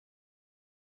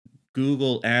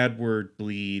Google AdWord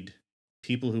bleed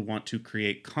people who want to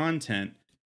create content.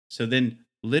 So then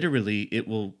literally it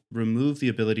will remove the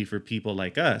ability for people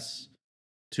like us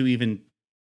to even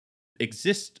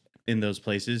exist in those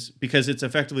places because it's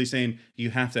effectively saying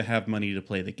you have to have money to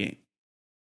play the game.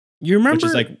 You remember, which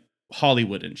is like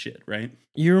Hollywood and shit, right?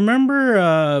 You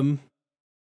remember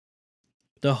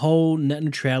the whole net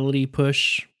neutrality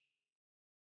push?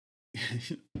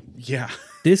 Yeah.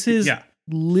 This is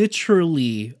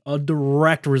literally a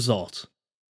direct result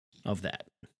of that.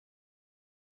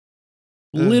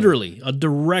 Literally a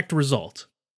direct result.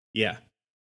 Yeah.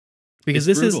 Because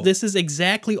this is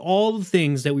exactly all the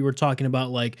things that we were talking about,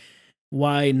 like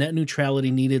why net neutrality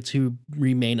needed to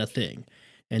remain a thing.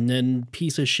 And then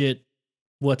piece of shit,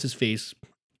 what's his face?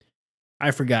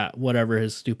 I forgot whatever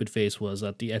his stupid face was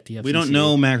at the FCC. We don't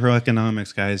know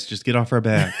macroeconomics, guys. Just get off our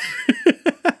backs.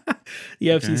 The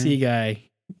FCC guy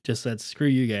just said, screw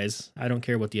you guys. I don't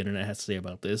care what the internet has to say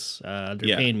about this. They're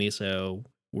paying me, so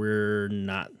we're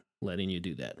not letting you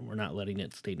do that. We're not letting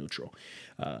it stay neutral.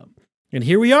 And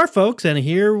here we are, folks, and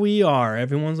here we are.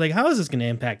 Everyone's like, how is this going to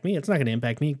impact me? It's not going to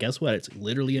impact me. Guess what? It's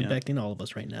literally impacting all of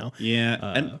us right now. Yeah,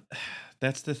 and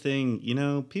that's the thing.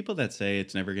 People that say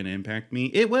it's never going to impact me,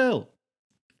 it will.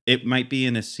 It might be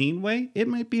in a seen way. It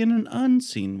might be in an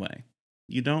unseen way.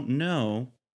 You don't know.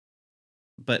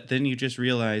 But then you just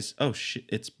realize, oh, shit,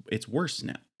 it's worse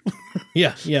now.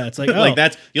 Yeah. It's like, like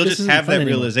that's, you'll just have that anymore.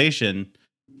 realization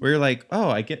where you're like, oh,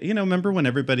 I get, remember when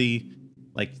everybody,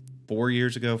 like 4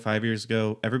 years ago, 5 years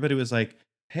ago, everybody was like,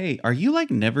 hey, are you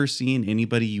like never seeing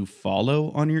anybody you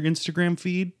follow on your Instagram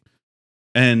feed?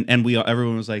 And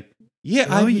everyone was like,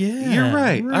 yeah, you're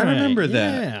right. I remember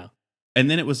that. Yeah. And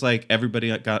then it was like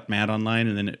everybody got mad online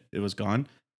and then it was gone.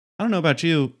 I don't know about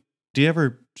you. Do you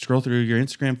ever scroll through your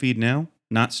Instagram feed now?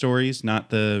 Not stories, not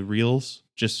the reels,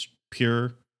 just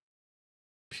pure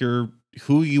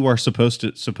who you are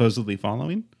supposedly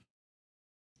following?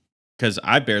 Because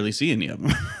I barely see any of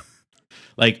them.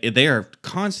 Like they are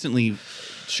constantly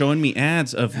showing me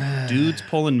ads of dudes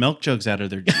pulling milk jugs out of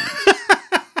their jeans.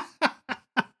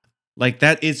 Like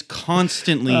that is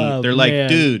constantly. They're like,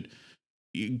 dude,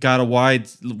 you got a wide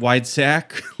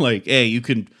sack. Like, hey, you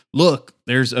can look.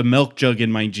 There's a milk jug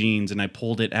in my jeans, and I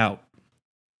pulled it out.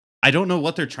 I don't know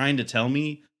what they're trying to tell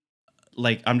me.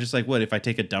 Like, I'm just like, what if I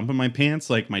take a dump in my pants?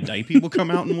 Like, my diaper will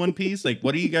come out in one piece. Like,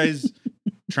 what are you guys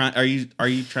trying? Are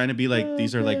you trying to be like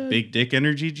these are like big dick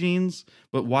energy jeans?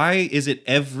 But why is it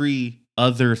every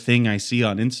other thing I see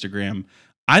on Instagram?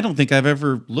 I don't think I've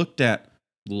ever looked at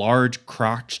large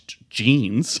crotched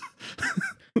jeans.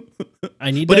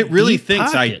 But it really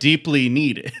thinks I deeply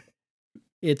need it.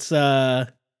 It's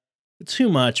too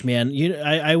much, man.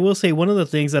 I will say one of the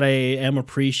things that I am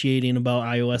appreciating about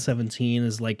iOS 17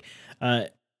 is like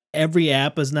every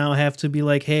app is now have to be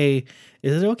like, hey,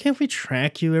 is it okay if we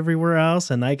track you everywhere else?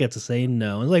 And I get to say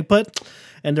no. And like,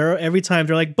 and every time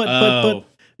they're like, but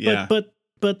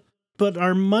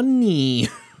our money.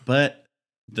 But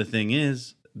the thing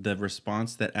is, the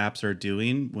response that apps are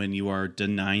doing when you are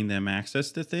denying them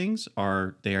access to things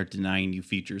they are denying you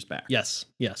features back. Yes.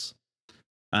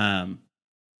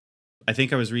 I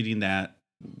think I was reading that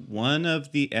one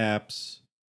of the apps,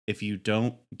 if you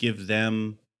don't give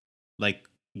them like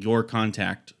your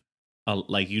contact,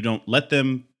 like you don't let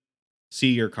them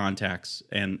see your contacts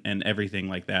and everything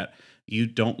like that. You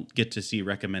don't get to see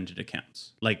recommended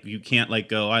accounts. Like you can't like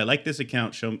go, I like this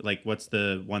account. Show me like what's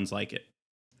the ones like it.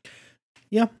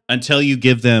 Yeah. Until you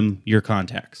give them your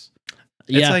contacts.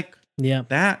 It's like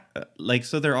that. Like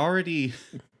so they're already.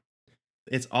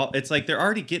 It's like they're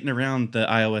already getting around the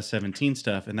iOS 17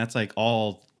 stuff, and that's like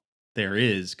all there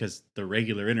is because the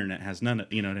regular internet has none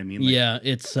of. You know what I mean? Like, Yeah.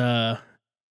 It's I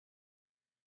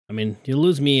mean, you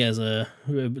lose me as a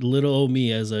little old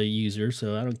me as a user,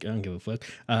 so I don't give a fuck.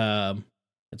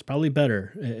 It's probably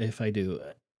better if I do.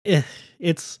 Eh,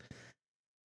 It's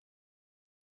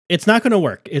it's not going to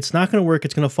work. It's not going to work.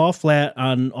 It's going to fall flat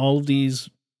on all of these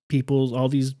all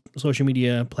these social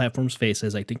media platforms'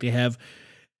 faces. I think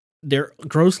they're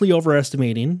grossly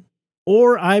overestimating,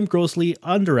 or I'm grossly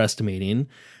underestimating,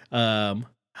 how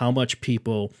much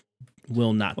people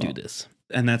will not do this.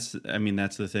 and that's the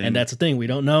thing. And that's the thing. We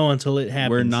don't know until it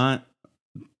happens. We're not.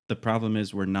 The problem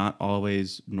is we're not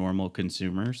always normal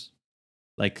consumers.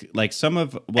 Like some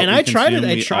of what and we I try consume,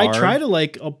 to I try to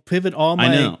like pivot all my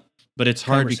I know, but it's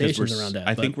hard because conversations around that,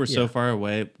 I think but we're so yeah. far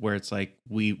away where it's like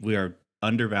we are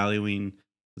undervaluing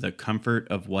the comfort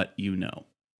of what you know.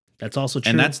 That's also true.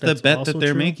 And that's the bet also that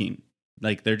they're true. making.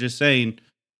 Like they're just saying,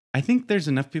 I think there's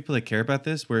enough people that care about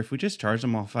this where if we just charge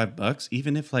them all $5,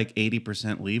 even if like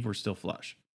 80% leave, we're still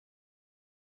flush.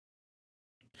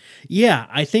 Yeah,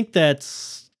 I think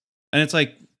that's And it's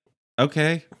like,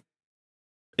 okay,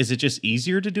 is it just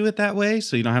easier to do it that way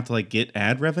so you don't have to like get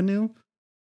ad revenue?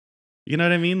 You know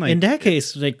what I mean? Like in that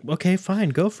case, like, okay, fine,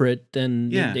 go for it. Then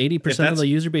Yeah, 80% of the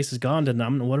user base is gone. Then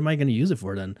what am I going to use it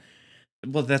for then?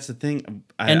 well, that's the thing.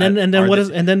 And then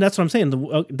that's what I'm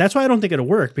saying. That's why I don't think it'll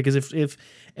work, because if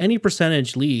any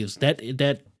percentage leaves,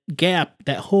 that gap,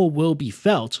 that hole will be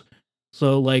felt.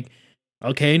 So like,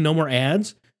 okay, no more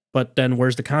ads, but then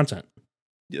where's the content?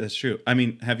 Yeah, that's true. I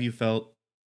mean, have you felt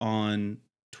on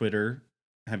Twitter?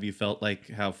 Have you felt like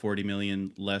how 40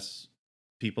 million less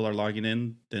people are logging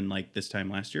in than like this time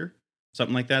last year?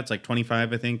 Something like that. It's like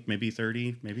 25, I think, maybe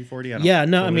 30, maybe 40. I don't Yeah,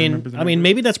 no, totally remember the I mean, number.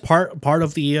 maybe that's part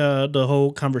of the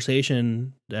whole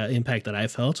conversation impact that I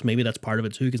felt. Maybe that's part of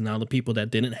it too, because now the people that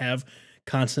didn't have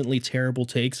constantly terrible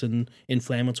takes and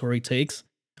inflammatory takes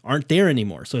aren't there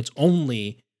anymore. So it's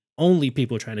only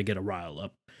people trying to get a rile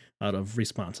up out of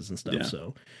responses and stuff. Yeah.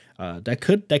 So that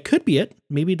could be it.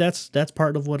 Maybe that's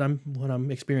part of what I'm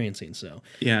experiencing. So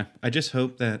Yeah, I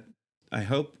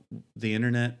hope the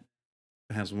internet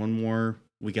has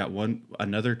we got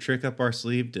another trick up our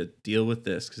sleeve to deal with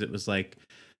this, because it was like,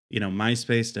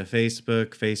 MySpace to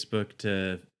Facebook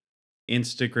to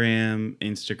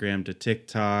Instagram to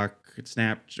TikTok,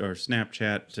 Snapchat to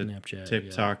Snapchat,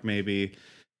 TikTok maybe,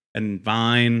 and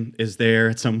Vine is there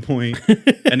at some point.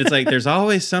 And it's like there's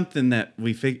always something that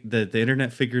the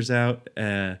internet figures out.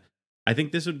 I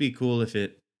think this would be cool if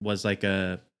it was like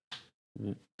a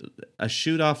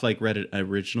shoot off like Reddit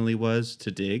originally was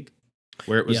to Dig,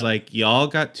 where it was like, y'all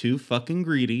got too fucking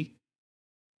greedy.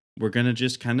 We're gonna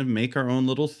just kind of make our own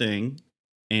little thing.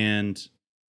 And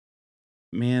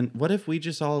man, what if we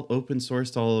just all open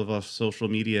sourced all of our social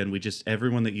media, and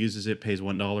everyone that uses it pays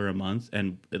 $1 a month,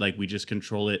 and like we just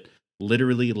control it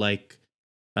literally like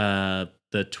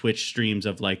the Twitch streams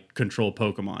of like control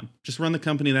Pokemon. Just run the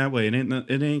company that way, and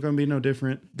it ain't gonna be no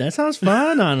different. that sounds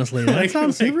fun. Honestly, that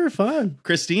sounds super fun.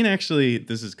 Christine, actually,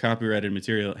 this is copyrighted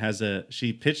material,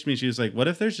 she pitched me. She was like, what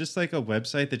if there's just like a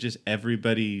website that just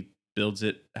everybody builds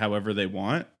it however they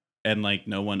want, and like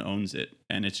no one owns it,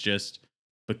 and it's just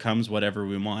becomes whatever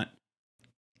we want.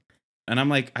 And I'm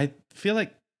like, I feel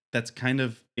like that's kind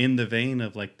of in the vein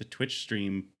of like the Twitch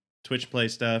play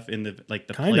stuff, in the like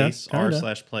the place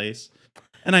r/place.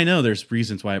 And I know there's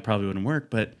reasons why it probably wouldn't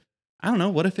work, but I don't know.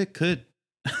 What if it could?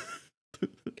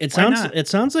 It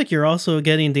sounds like you're also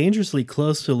getting dangerously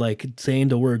close to like saying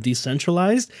the word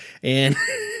decentralized, and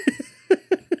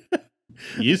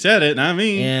you said it, not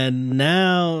me. And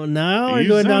now we're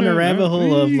going down the rabbit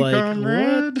hole of like,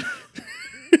 Conrad. What?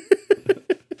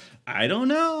 I don't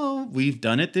know. We've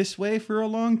done it this way for a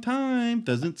long time.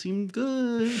 Doesn't seem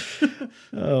good.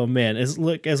 Oh man, as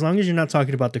long as you're not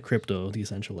talking about the crypto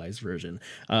decentralized version.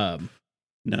 No,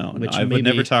 I would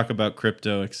never talk about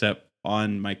crypto except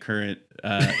on my current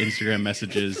Instagram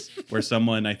messages, where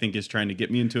someone I think is trying to get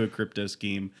me into a crypto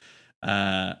scheme,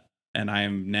 and I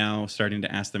am now starting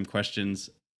to ask them questions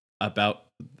about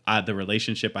the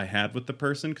relationship I had with the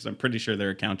person, because I'm pretty sure their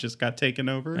account just got taken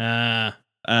over.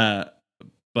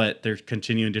 But they're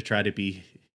continuing to try to be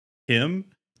him,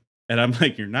 and I'm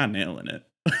like, you're not nailing it.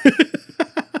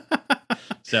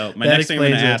 So my next thing I'm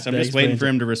going to ask, I'm just waiting for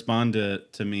him to respond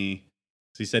to me.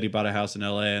 So he said he bought a house in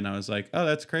LA, and I was like, oh,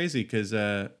 that's crazy, because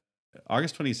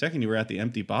August 22nd, you were at the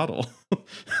Empty Bottle.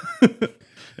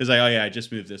 It's like, oh yeah, I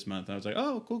just moved this month. I was like,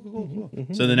 oh, cool.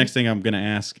 So the next thing I'm gonna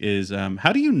ask is,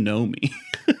 how do you know me?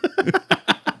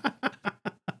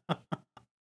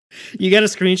 You got to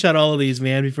screenshot all of these,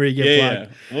 man, before you get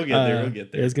blocked. Yeah, we'll get there. We'll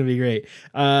get there. It's gonna be great.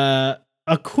 A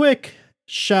quick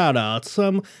shout out,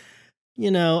 some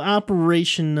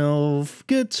operational,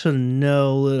 good to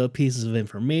know little pieces of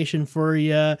information for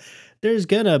you. There's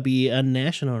gonna be a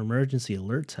national emergency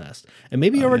alert test, and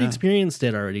maybe you already experienced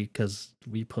it already because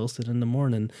we posted in the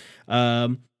morning.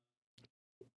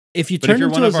 If you turn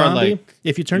into a zombie,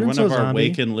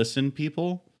 wake and listen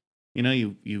people,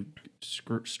 you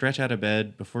stretch out of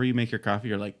bed before you make your coffee.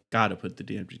 You're like, gotta put the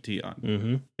DMGT on.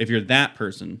 Mm-hmm. If you're that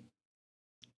person,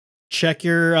 check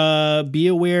your. Be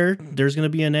aware. There's gonna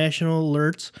be a national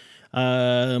alert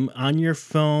on your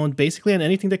phone, basically on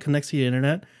anything that connects to the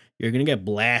internet. You're going to get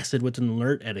blasted with an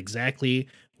alert at exactly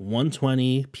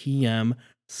 1:20 p.m.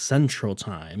 Central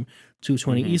Time,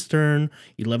 2:20 Eastern,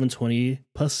 11:20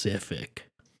 Pacific.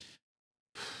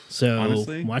 So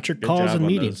honestly, watch your calls and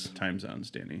meetings. Time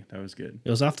zones, Danny. That was good. It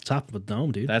was off the top of a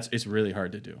dome, dude. It's really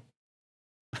hard to do.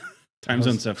 Time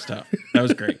zone stuff's tough. That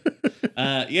was great.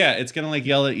 Yeah, it's going to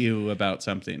yell at you about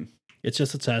something. It's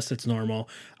just a test. It's normal.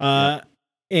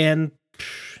 And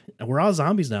we're all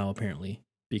zombies now, apparently,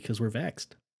 because we're vaxxed.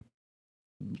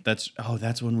 That's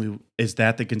when is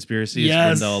that the conspiracy?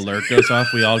 Yes. Is when the alert goes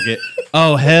off, we all get,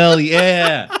 oh, hell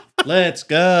yeah, let's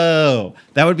go.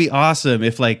 That would be awesome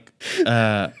if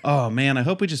oh man, I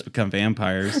hope we just become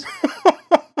vampires.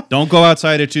 Don't go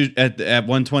outside at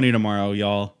 1:20 tomorrow,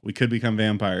 y'all. We could become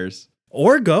vampires.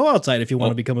 Or go outside if you want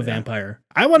to become a vampire.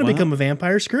 I want to become a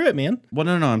vampire. Screw it, man. Well,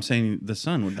 no, I'm saying the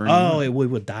sun would burn. Oh, we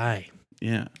would die.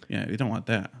 Yeah, we don't want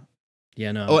that.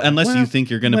 Yeah, no. Oh, unless you think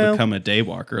you're going to become a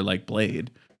daywalker like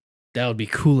Blade. That would be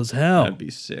cool as hell. That'd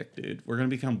be sick, dude. We're going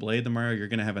to become Blade tomorrow. You're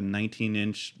going to have a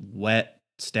 19-inch wet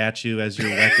statue as your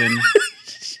weapon.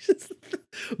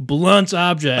 Blunt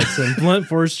objects and blunt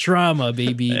force trauma,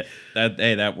 baby.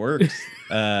 That works.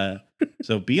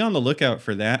 So be on the lookout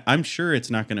for that. I'm sure it's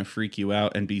not going to freak you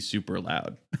out and be super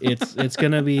loud. It's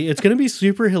gonna be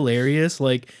super hilarious.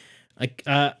 I'm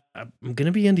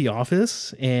gonna be in the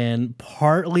office, and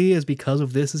partly is because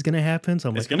of this is gonna happen.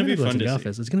 So it's gonna be fun to see.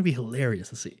 It's gonna be hilarious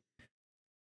to see.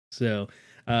 So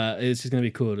it's just gonna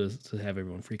be cool to have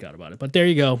everyone freak out about it. But there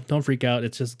you go. Don't freak out.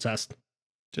 It's just a test.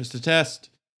 Just a test.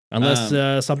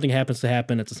 Unless something happens to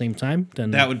happen at the same time,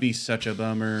 then that would be such a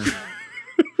bummer.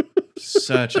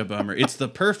 Such a bummer. It's the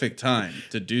perfect time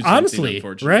to do something. Honestly,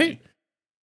 unfortunately,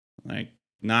 right?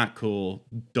 Not cool.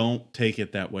 Don't take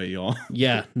it that way, y'all.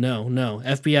 Yeah, no.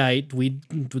 FBI, we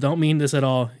don't mean this at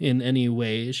all in any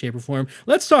way, shape, or form.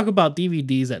 Let's talk about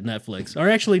DVDs at Netflix. Or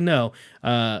actually, no.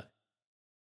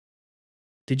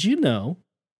 Did you know,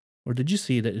 or did you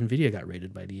see that NVIDIA got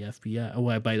raided by the FBI?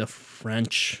 Oh, by the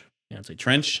French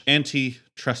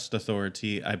Antitrust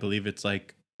Authority. I believe it's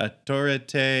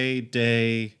Autorité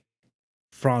des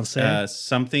Français.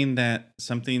 Something that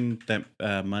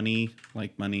money,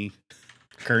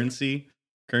 currency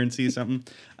something.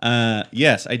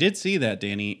 Yes, I did see that,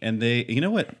 Danny. And you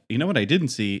know what I didn't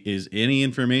see is any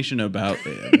information about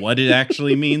what it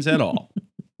actually means at all.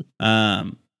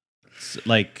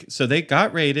 So they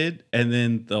got raided, and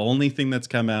then the only thing that's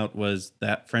come out was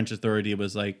that French authority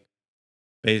was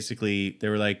basically they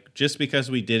were just because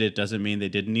we did it doesn't mean they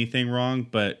did anything wrong,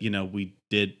 but we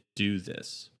did do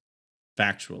this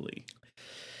factually.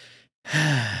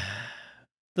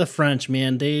 The French,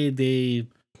 man, they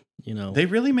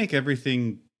really make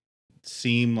everything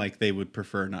seem like they would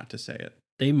prefer not to say it.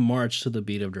 They march to the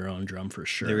beat of their own drum for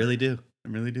sure. They really do.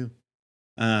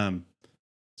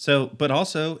 So, but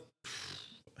also,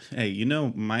 hey,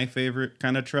 my favorite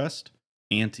kind of trust?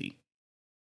 Anti.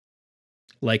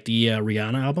 Like the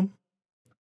Rihanna album?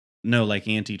 No, like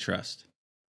antitrust.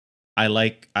 I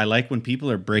like when people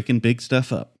are breaking big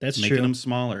stuff up. That's making them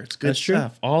smaller. It's good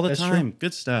stuff all the time.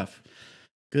 Good stuff.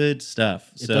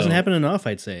 It doesn't happen enough,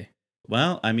 I'd say.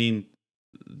 Well, I mean,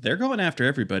 they're going after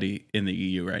everybody in the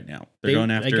EU right now. They're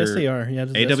going after. I guess they are. Yeah,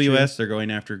 AWS. They're going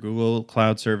after Google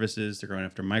Cloud Services. They're going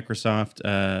after Microsoft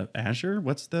Azure.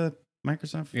 What's the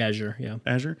Microsoft? Azure. Yeah.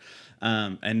 Azure.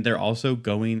 And they're also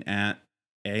going at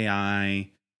AI,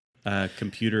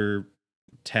 computer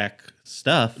tech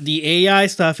stuff. The AI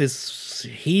stuff is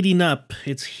heating up.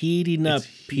 It's heating up.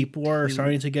 People are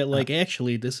starting to get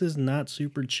actually, this is not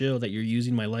super chill that you're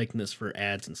using my likeness for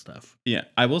ads and stuff. Yeah,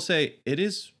 I will say it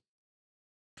is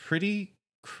pretty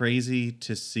crazy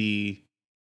to see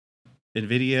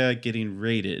NVIDIA getting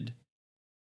raided,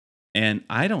 and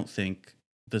I don't think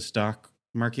the stock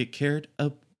market cared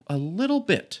a a little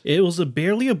bit. It was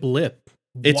barely a blip.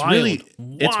 It's Wild, really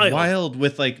it's wild. wild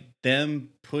with like them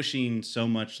pushing so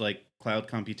much like cloud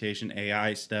computation,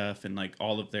 AI stuff, and like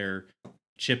all of their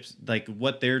chips. Like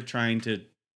what they're trying to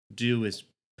do is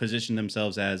position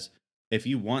themselves as, if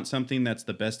you want something that's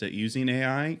the best at using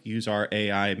AI, use our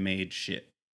AI made shit.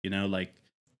 You know, like,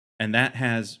 and that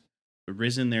has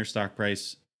risen their stock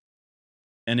price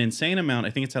an insane amount. I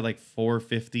think it's at like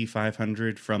 450,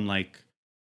 500 from like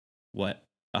what,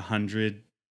 100,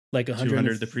 Like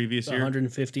 200 the previous year.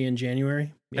 150 in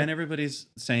January. Yep. And everybody's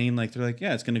saying like, they're like,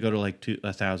 yeah, it's going to go to like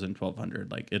 1,000,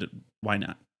 1,200. Like it, why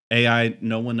not? AI,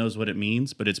 no one knows what it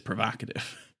means, but it's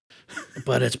provocative.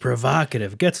 But it's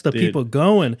provocative. Gets the Dude, people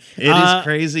going. It is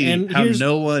crazy and how here's-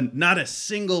 not a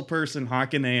single person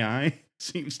hawking AI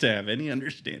seems to have any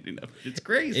understanding of it. It's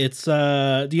crazy. It's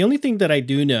the only thing that I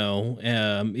do know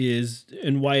is,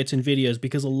 and why it's NVIDIA, is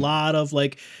because a lot of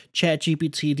like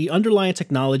ChatGPT, the underlying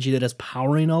technology that is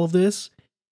powering all of this,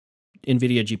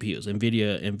 NVIDIA GPUs,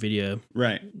 NVIDIA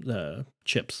Right.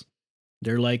 chips.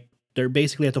 They're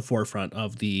basically at the forefront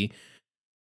of the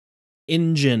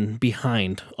engine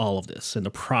behind all of this and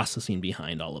the processing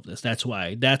behind all of this. That's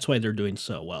why they're doing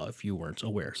so well, if you weren't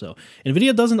aware. So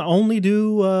NVIDIA doesn't only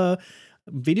do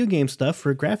video game stuff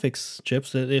for graphics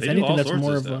chips. If anything, that's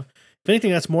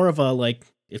more of a like,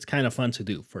 it's kind of fun to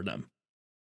do for them.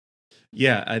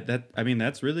 Yeah,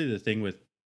 that's really the thing with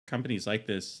companies like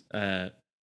this.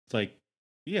 It's like,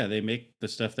 yeah, they make the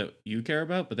stuff that you care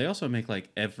about, but they also make like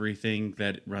everything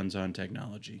that runs on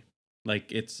technology. Like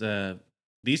it's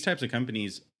these types of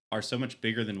companies are so much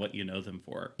bigger than what you know them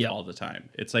for all the time.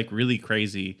 It's like really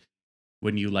crazy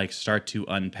when you like start to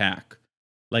unpack.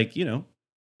 Like, you know,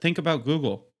 think about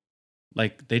Google.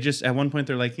 Like they just at one point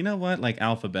they're like, you know what? Like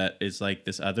Alphabet is like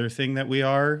this other thing that we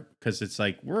are, because it's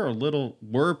like we're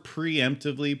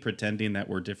preemptively pretending that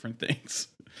we're different things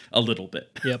a little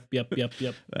bit. Yep.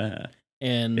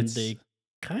 And they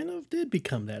kind of did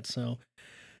become that. So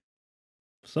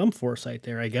some foresight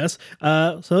there, I guess.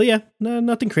 So yeah,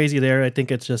 nothing crazy there. I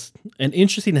think it's just an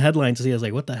interesting headline to see. I was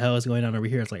like, what the hell is going on over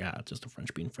here? It's like, it's just the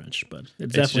French being French, but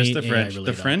it's definitely just the French.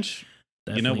 The French,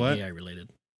 you know what? AI related.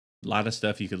 A lot of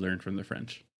stuff you could learn from the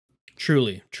French.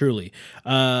 Truly.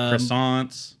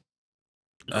 Croissants.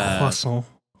 Croissant.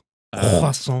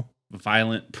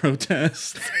 Violent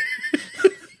protests.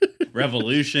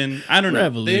 Revolution. I don't know.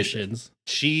 Revolutions.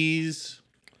 Cheese.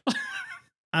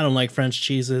 I don't like French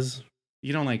cheeses.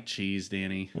 You don't like cheese,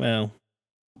 Danny. Well,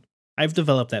 I've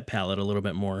developed that palate a little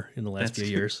bit more in the last few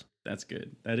years. That's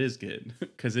good. That is good.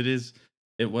 Because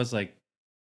it was like,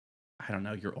 I don't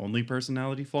know, your only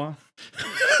personality flaw.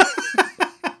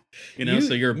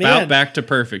 So you're about back to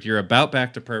perfect. You're about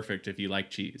back to perfect if you like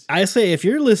cheese. I say, if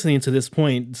you're listening to this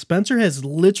point, Spencer has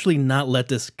literally not let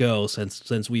this go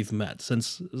since we've met.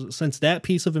 Since that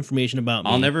piece of information about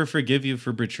me. I'll never forgive you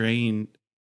for betraying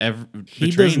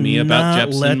me about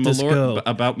Jepson Malort.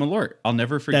 About Malort. I'll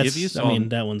never forgive you. So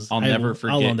I'll never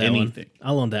forget anything.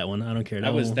 I'll own that one. I don't care.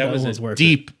 That was a worth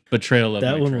deep betrayal of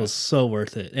that my one trust. Was so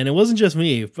worth it, and it wasn't just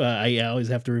me. I always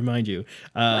have to remind you.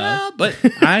 But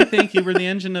I think you were the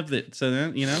engine of it. So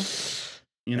then, you know,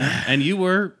 and you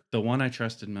were the one I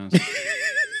trusted most.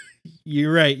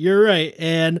 You're right,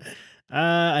 and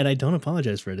I don't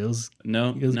apologize for it. It was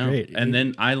great. And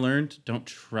then I learned, don't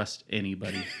trust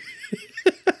anybody.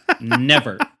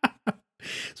 Never.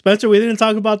 Spencer, we didn't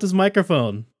talk about this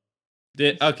microphone.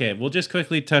 Okay, we'll just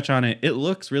quickly touch on it. It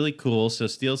looks really cool. So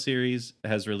SteelSeries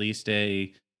has released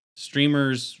a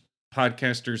streamer's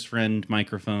podcaster's friend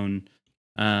microphone,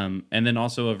 and then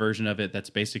also a version of it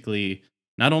that's basically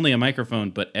not only a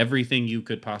microphone, but everything you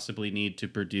could possibly need to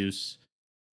produce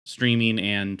streaming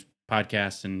and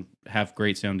podcasts and have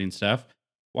great sounding stuff.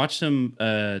 Watch some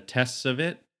tests of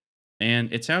it,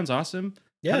 and it sounds awesome.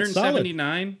 Yeah,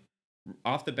 $179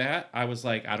 off the bat. I was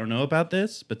like, I don't know about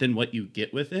this, but then what you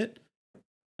get with it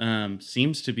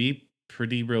seems to be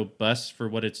pretty robust for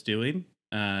what it's doing.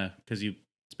 Because it's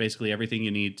basically everything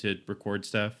you need to record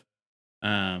stuff.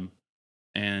 And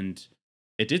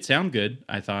it did sound good,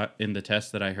 I thought, in the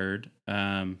test that I heard.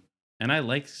 And I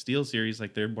like SteelSeries.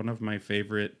 Like, they're one of my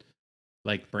favorite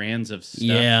like brands of stuff.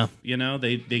 Yeah. You know,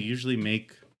 they usually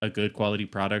make a good quality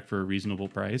product for a reasonable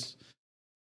price.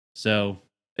 So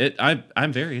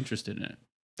I'm very interested in it.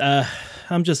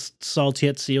 I'm just salty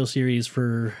at SteelSeries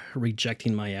for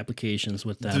rejecting my applications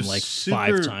with them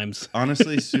 5 times.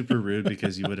 Honestly, super rude,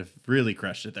 because you would have really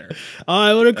crushed it there. Oh,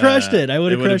 I would have crushed it. It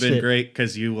would have been great,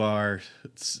 because you're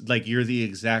the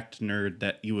exact nerd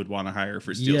that you would want to hire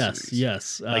for SteelSeries.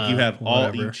 Yes. Like you have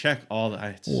you check all the.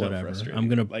 It's so frustrating. I'm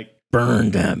gonna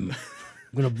burn them.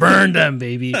 I'm gonna burn them,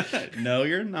 baby. No,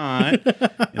 you're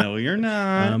not. No, you're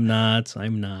not. I'm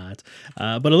not.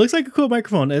 But it looks like a cool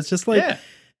microphone. It's just like, Yeah.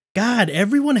 God,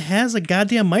 everyone has a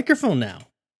goddamn microphone now.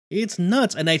 It's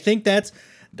nuts. And I think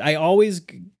I always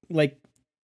like,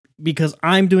 because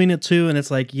I'm doing it too. And it's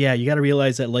like, yeah, you got to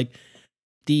realize that like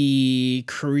the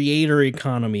creator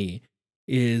economy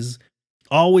is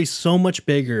always so much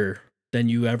bigger than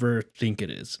you ever think it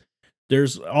is.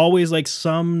 There's always like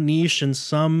some niche in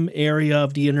some area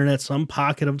of the internet, some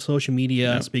pocket of social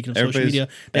media. Yep. Speaking of social media,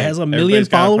 that Hey, has a million everybody's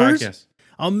got a followers. podcast.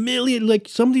 A million. Like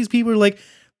some of these people are like,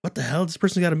 what the hell? This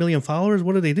person's got a million followers.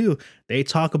 What do? They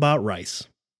talk about rice.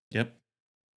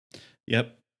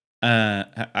 Yep.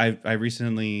 I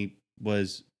recently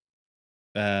was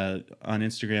on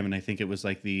Instagram, and I think it was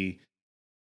like the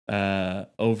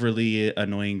overly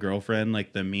annoying girlfriend,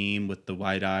 like the meme with the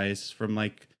wide eyes from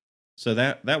like. So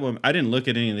that one, I didn't look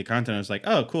at any of the content. I was like,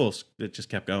 oh, cool. It just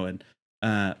kept going.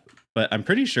 But I'm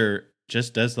pretty sure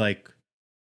just does like,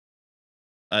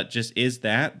 just is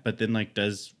that, but then like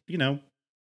does,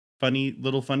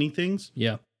 funny things.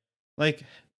 Yeah. Like,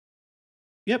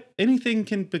 yep, anything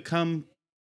can become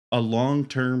a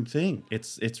long-term thing.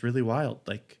 It's really wild.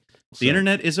 Like the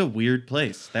internet is a weird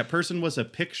place. That person was a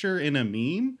picture in a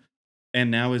meme and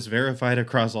now is verified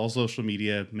across all social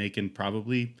media, making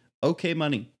probably okay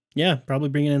money. Yeah, probably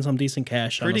bringing in some decent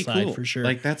cash Pretty on the side cool. for sure.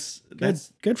 Like that's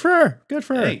good for her. Good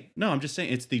for her. Hey, no, I'm just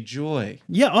saying it's the joy.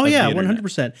 Yeah. Oh of yeah. the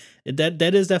 100%.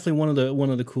 That is definitely one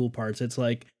of the cool parts. It's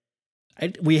like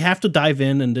we have to dive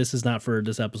in, and this is not for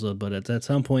this episode, but at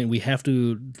some point we have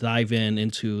to dive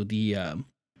into the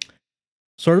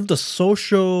sort of the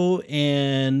social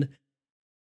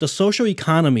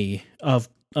economy of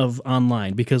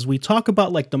online, because we talk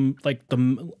about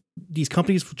these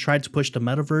companies tried to push the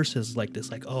metaverse as like this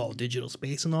digital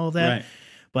space and all of that. Right.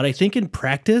 But I think in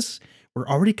practice we're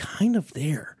already kind of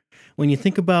there. When you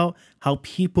think about how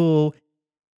people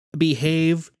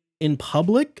behave in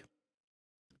public,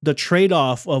 the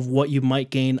trade-off of what you might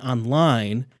gain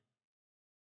online,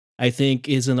 I think,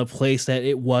 is in a place that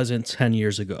it wasn't 10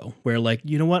 years ago, where like,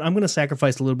 you know what, I'm going to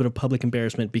sacrifice a little bit of public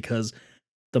embarrassment because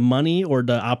the money or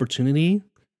the opportunity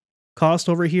cost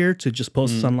over here to just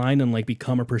post this online and like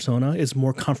become a persona is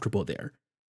more comfortable there.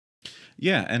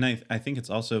 Yeah, and I think it's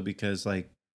also because like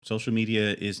social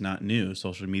media is not new.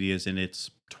 Social media is in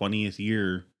its 20th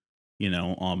year,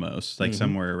 almost like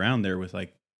somewhere around there with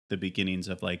like the beginnings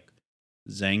of like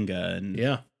Zanga and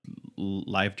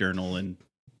LiveJournal and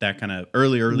that kind of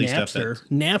early Napster. stuff.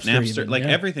 Napster, even, like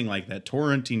everything like that.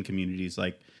 Torrenting communities,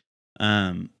 like,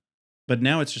 but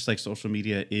now it's just like social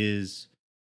media is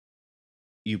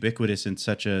ubiquitous in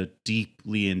such a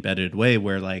deeply embedded way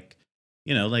where like,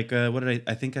 what did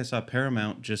I think I saw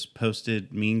Paramount just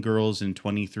posted Mean Girls in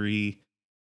 23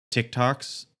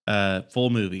 TikToks, full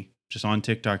movie, just on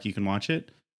TikTok. You can watch it.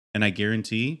 And I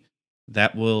guarantee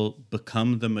that will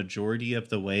become the majority of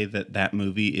the way that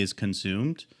movie is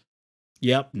consumed.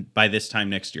 Yep. By this time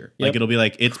next year. Yep. Like it'll be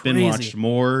like it's been watched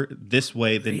more this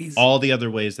way than all the other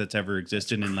ways that's ever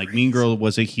existed. And like Mean Girl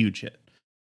was a huge hit.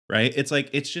 Right? It's like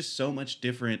it's just so much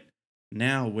different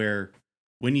now where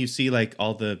when you see like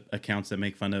all the accounts that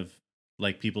make fun of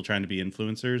like people trying to be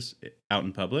influencers out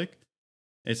in public,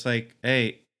 it's like,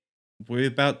 hey, we're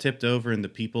about tipped over, and the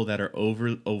people that are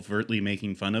overtly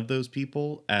making fun of those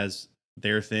people as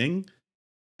their thing,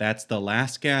 that's the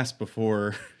last gasp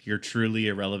before you're truly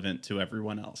irrelevant to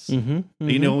everyone else.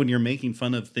 When you're making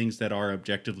fun of things that are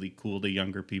objectively cool to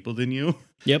younger people than you.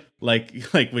 Yep. like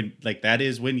when that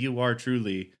is when you are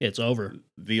truly it's over.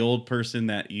 The old person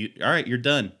that all right, you're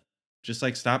done. Just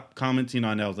like stop commenting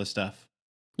on all this stuff.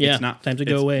 Yeah. It's not time to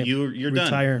go away. You're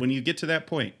Retire. done. When you get to that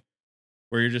point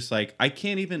where you're just like, I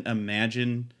can't even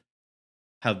imagine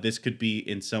how this could be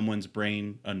in someone's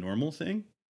brain a normal thing.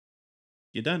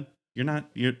 You're done.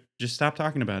 You're just stop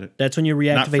talking about it. That's when you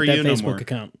reactivate that Facebook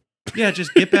account. Yeah,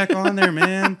 just get back on there,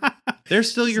 man. They're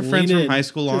still your friends from high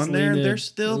school on there, and they're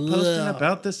still posting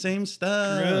about the same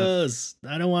stuff. Gross.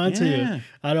 I don't want to.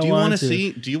 I don't do you want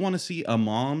to. Do you want to see a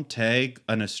mom tag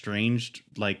an estranged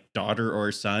like daughter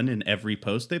or son in every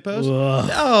post they post? Ugh.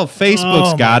 No,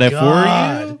 Facebook's got it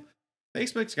God. for you.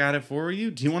 Facebook's got it for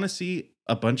you. Do you want to see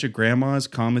a bunch of grandmas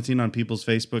commenting on people's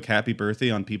Facebook happy birthday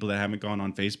on people that haven't gone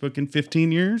on Facebook in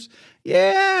 15 years?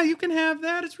 Yeah, you can have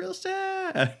that. It's real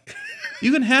sad.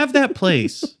 You can have that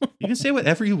place. You can say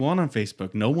whatever you want on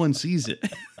Facebook. No one sees it.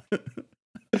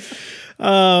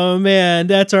 Oh, man.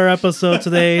 That's our episode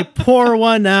today. Pour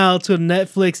one out to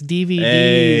Netflix DVDs.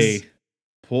 Hey,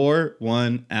 pour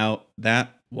one out.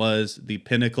 That was the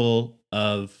pinnacle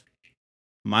of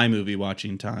my movie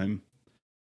watching time.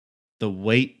 the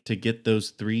wait to get those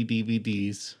 3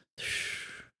 DVDs.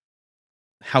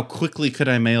 How quickly could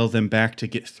I mail them back to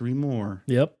get 3 more?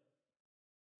 Yep.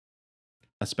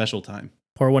 A special time.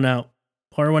 Pour one out.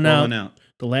 Pour one out.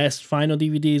 The last final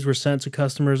DVDs were sent to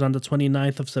customers on the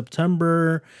 29th of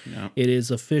September. No. It is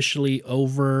officially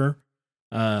over.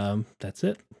 That's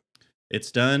it.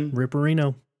 It's done.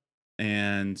 Ripperino.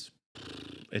 And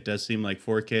it does seem like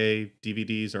 4K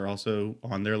DVDs are also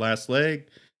on their last leg.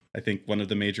 I think one of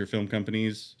the major film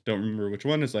companies, don't remember which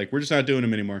one, is like, we're just not doing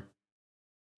them anymore.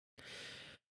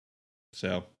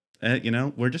 So,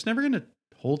 we're just never going to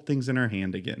hold things in our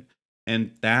hand again.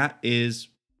 And that is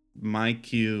my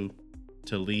cue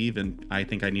to leave. And I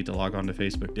think I need to log on to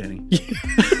Facebook, Danny.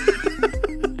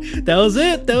 That was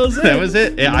it. That was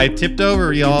it. I tipped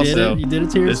over, y'all. You did it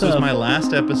to yourself. This was my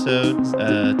last episode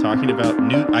talking about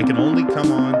I can only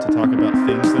come on to talk about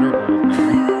things that are old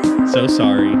now. So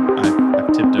sorry.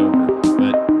 I've tipped over.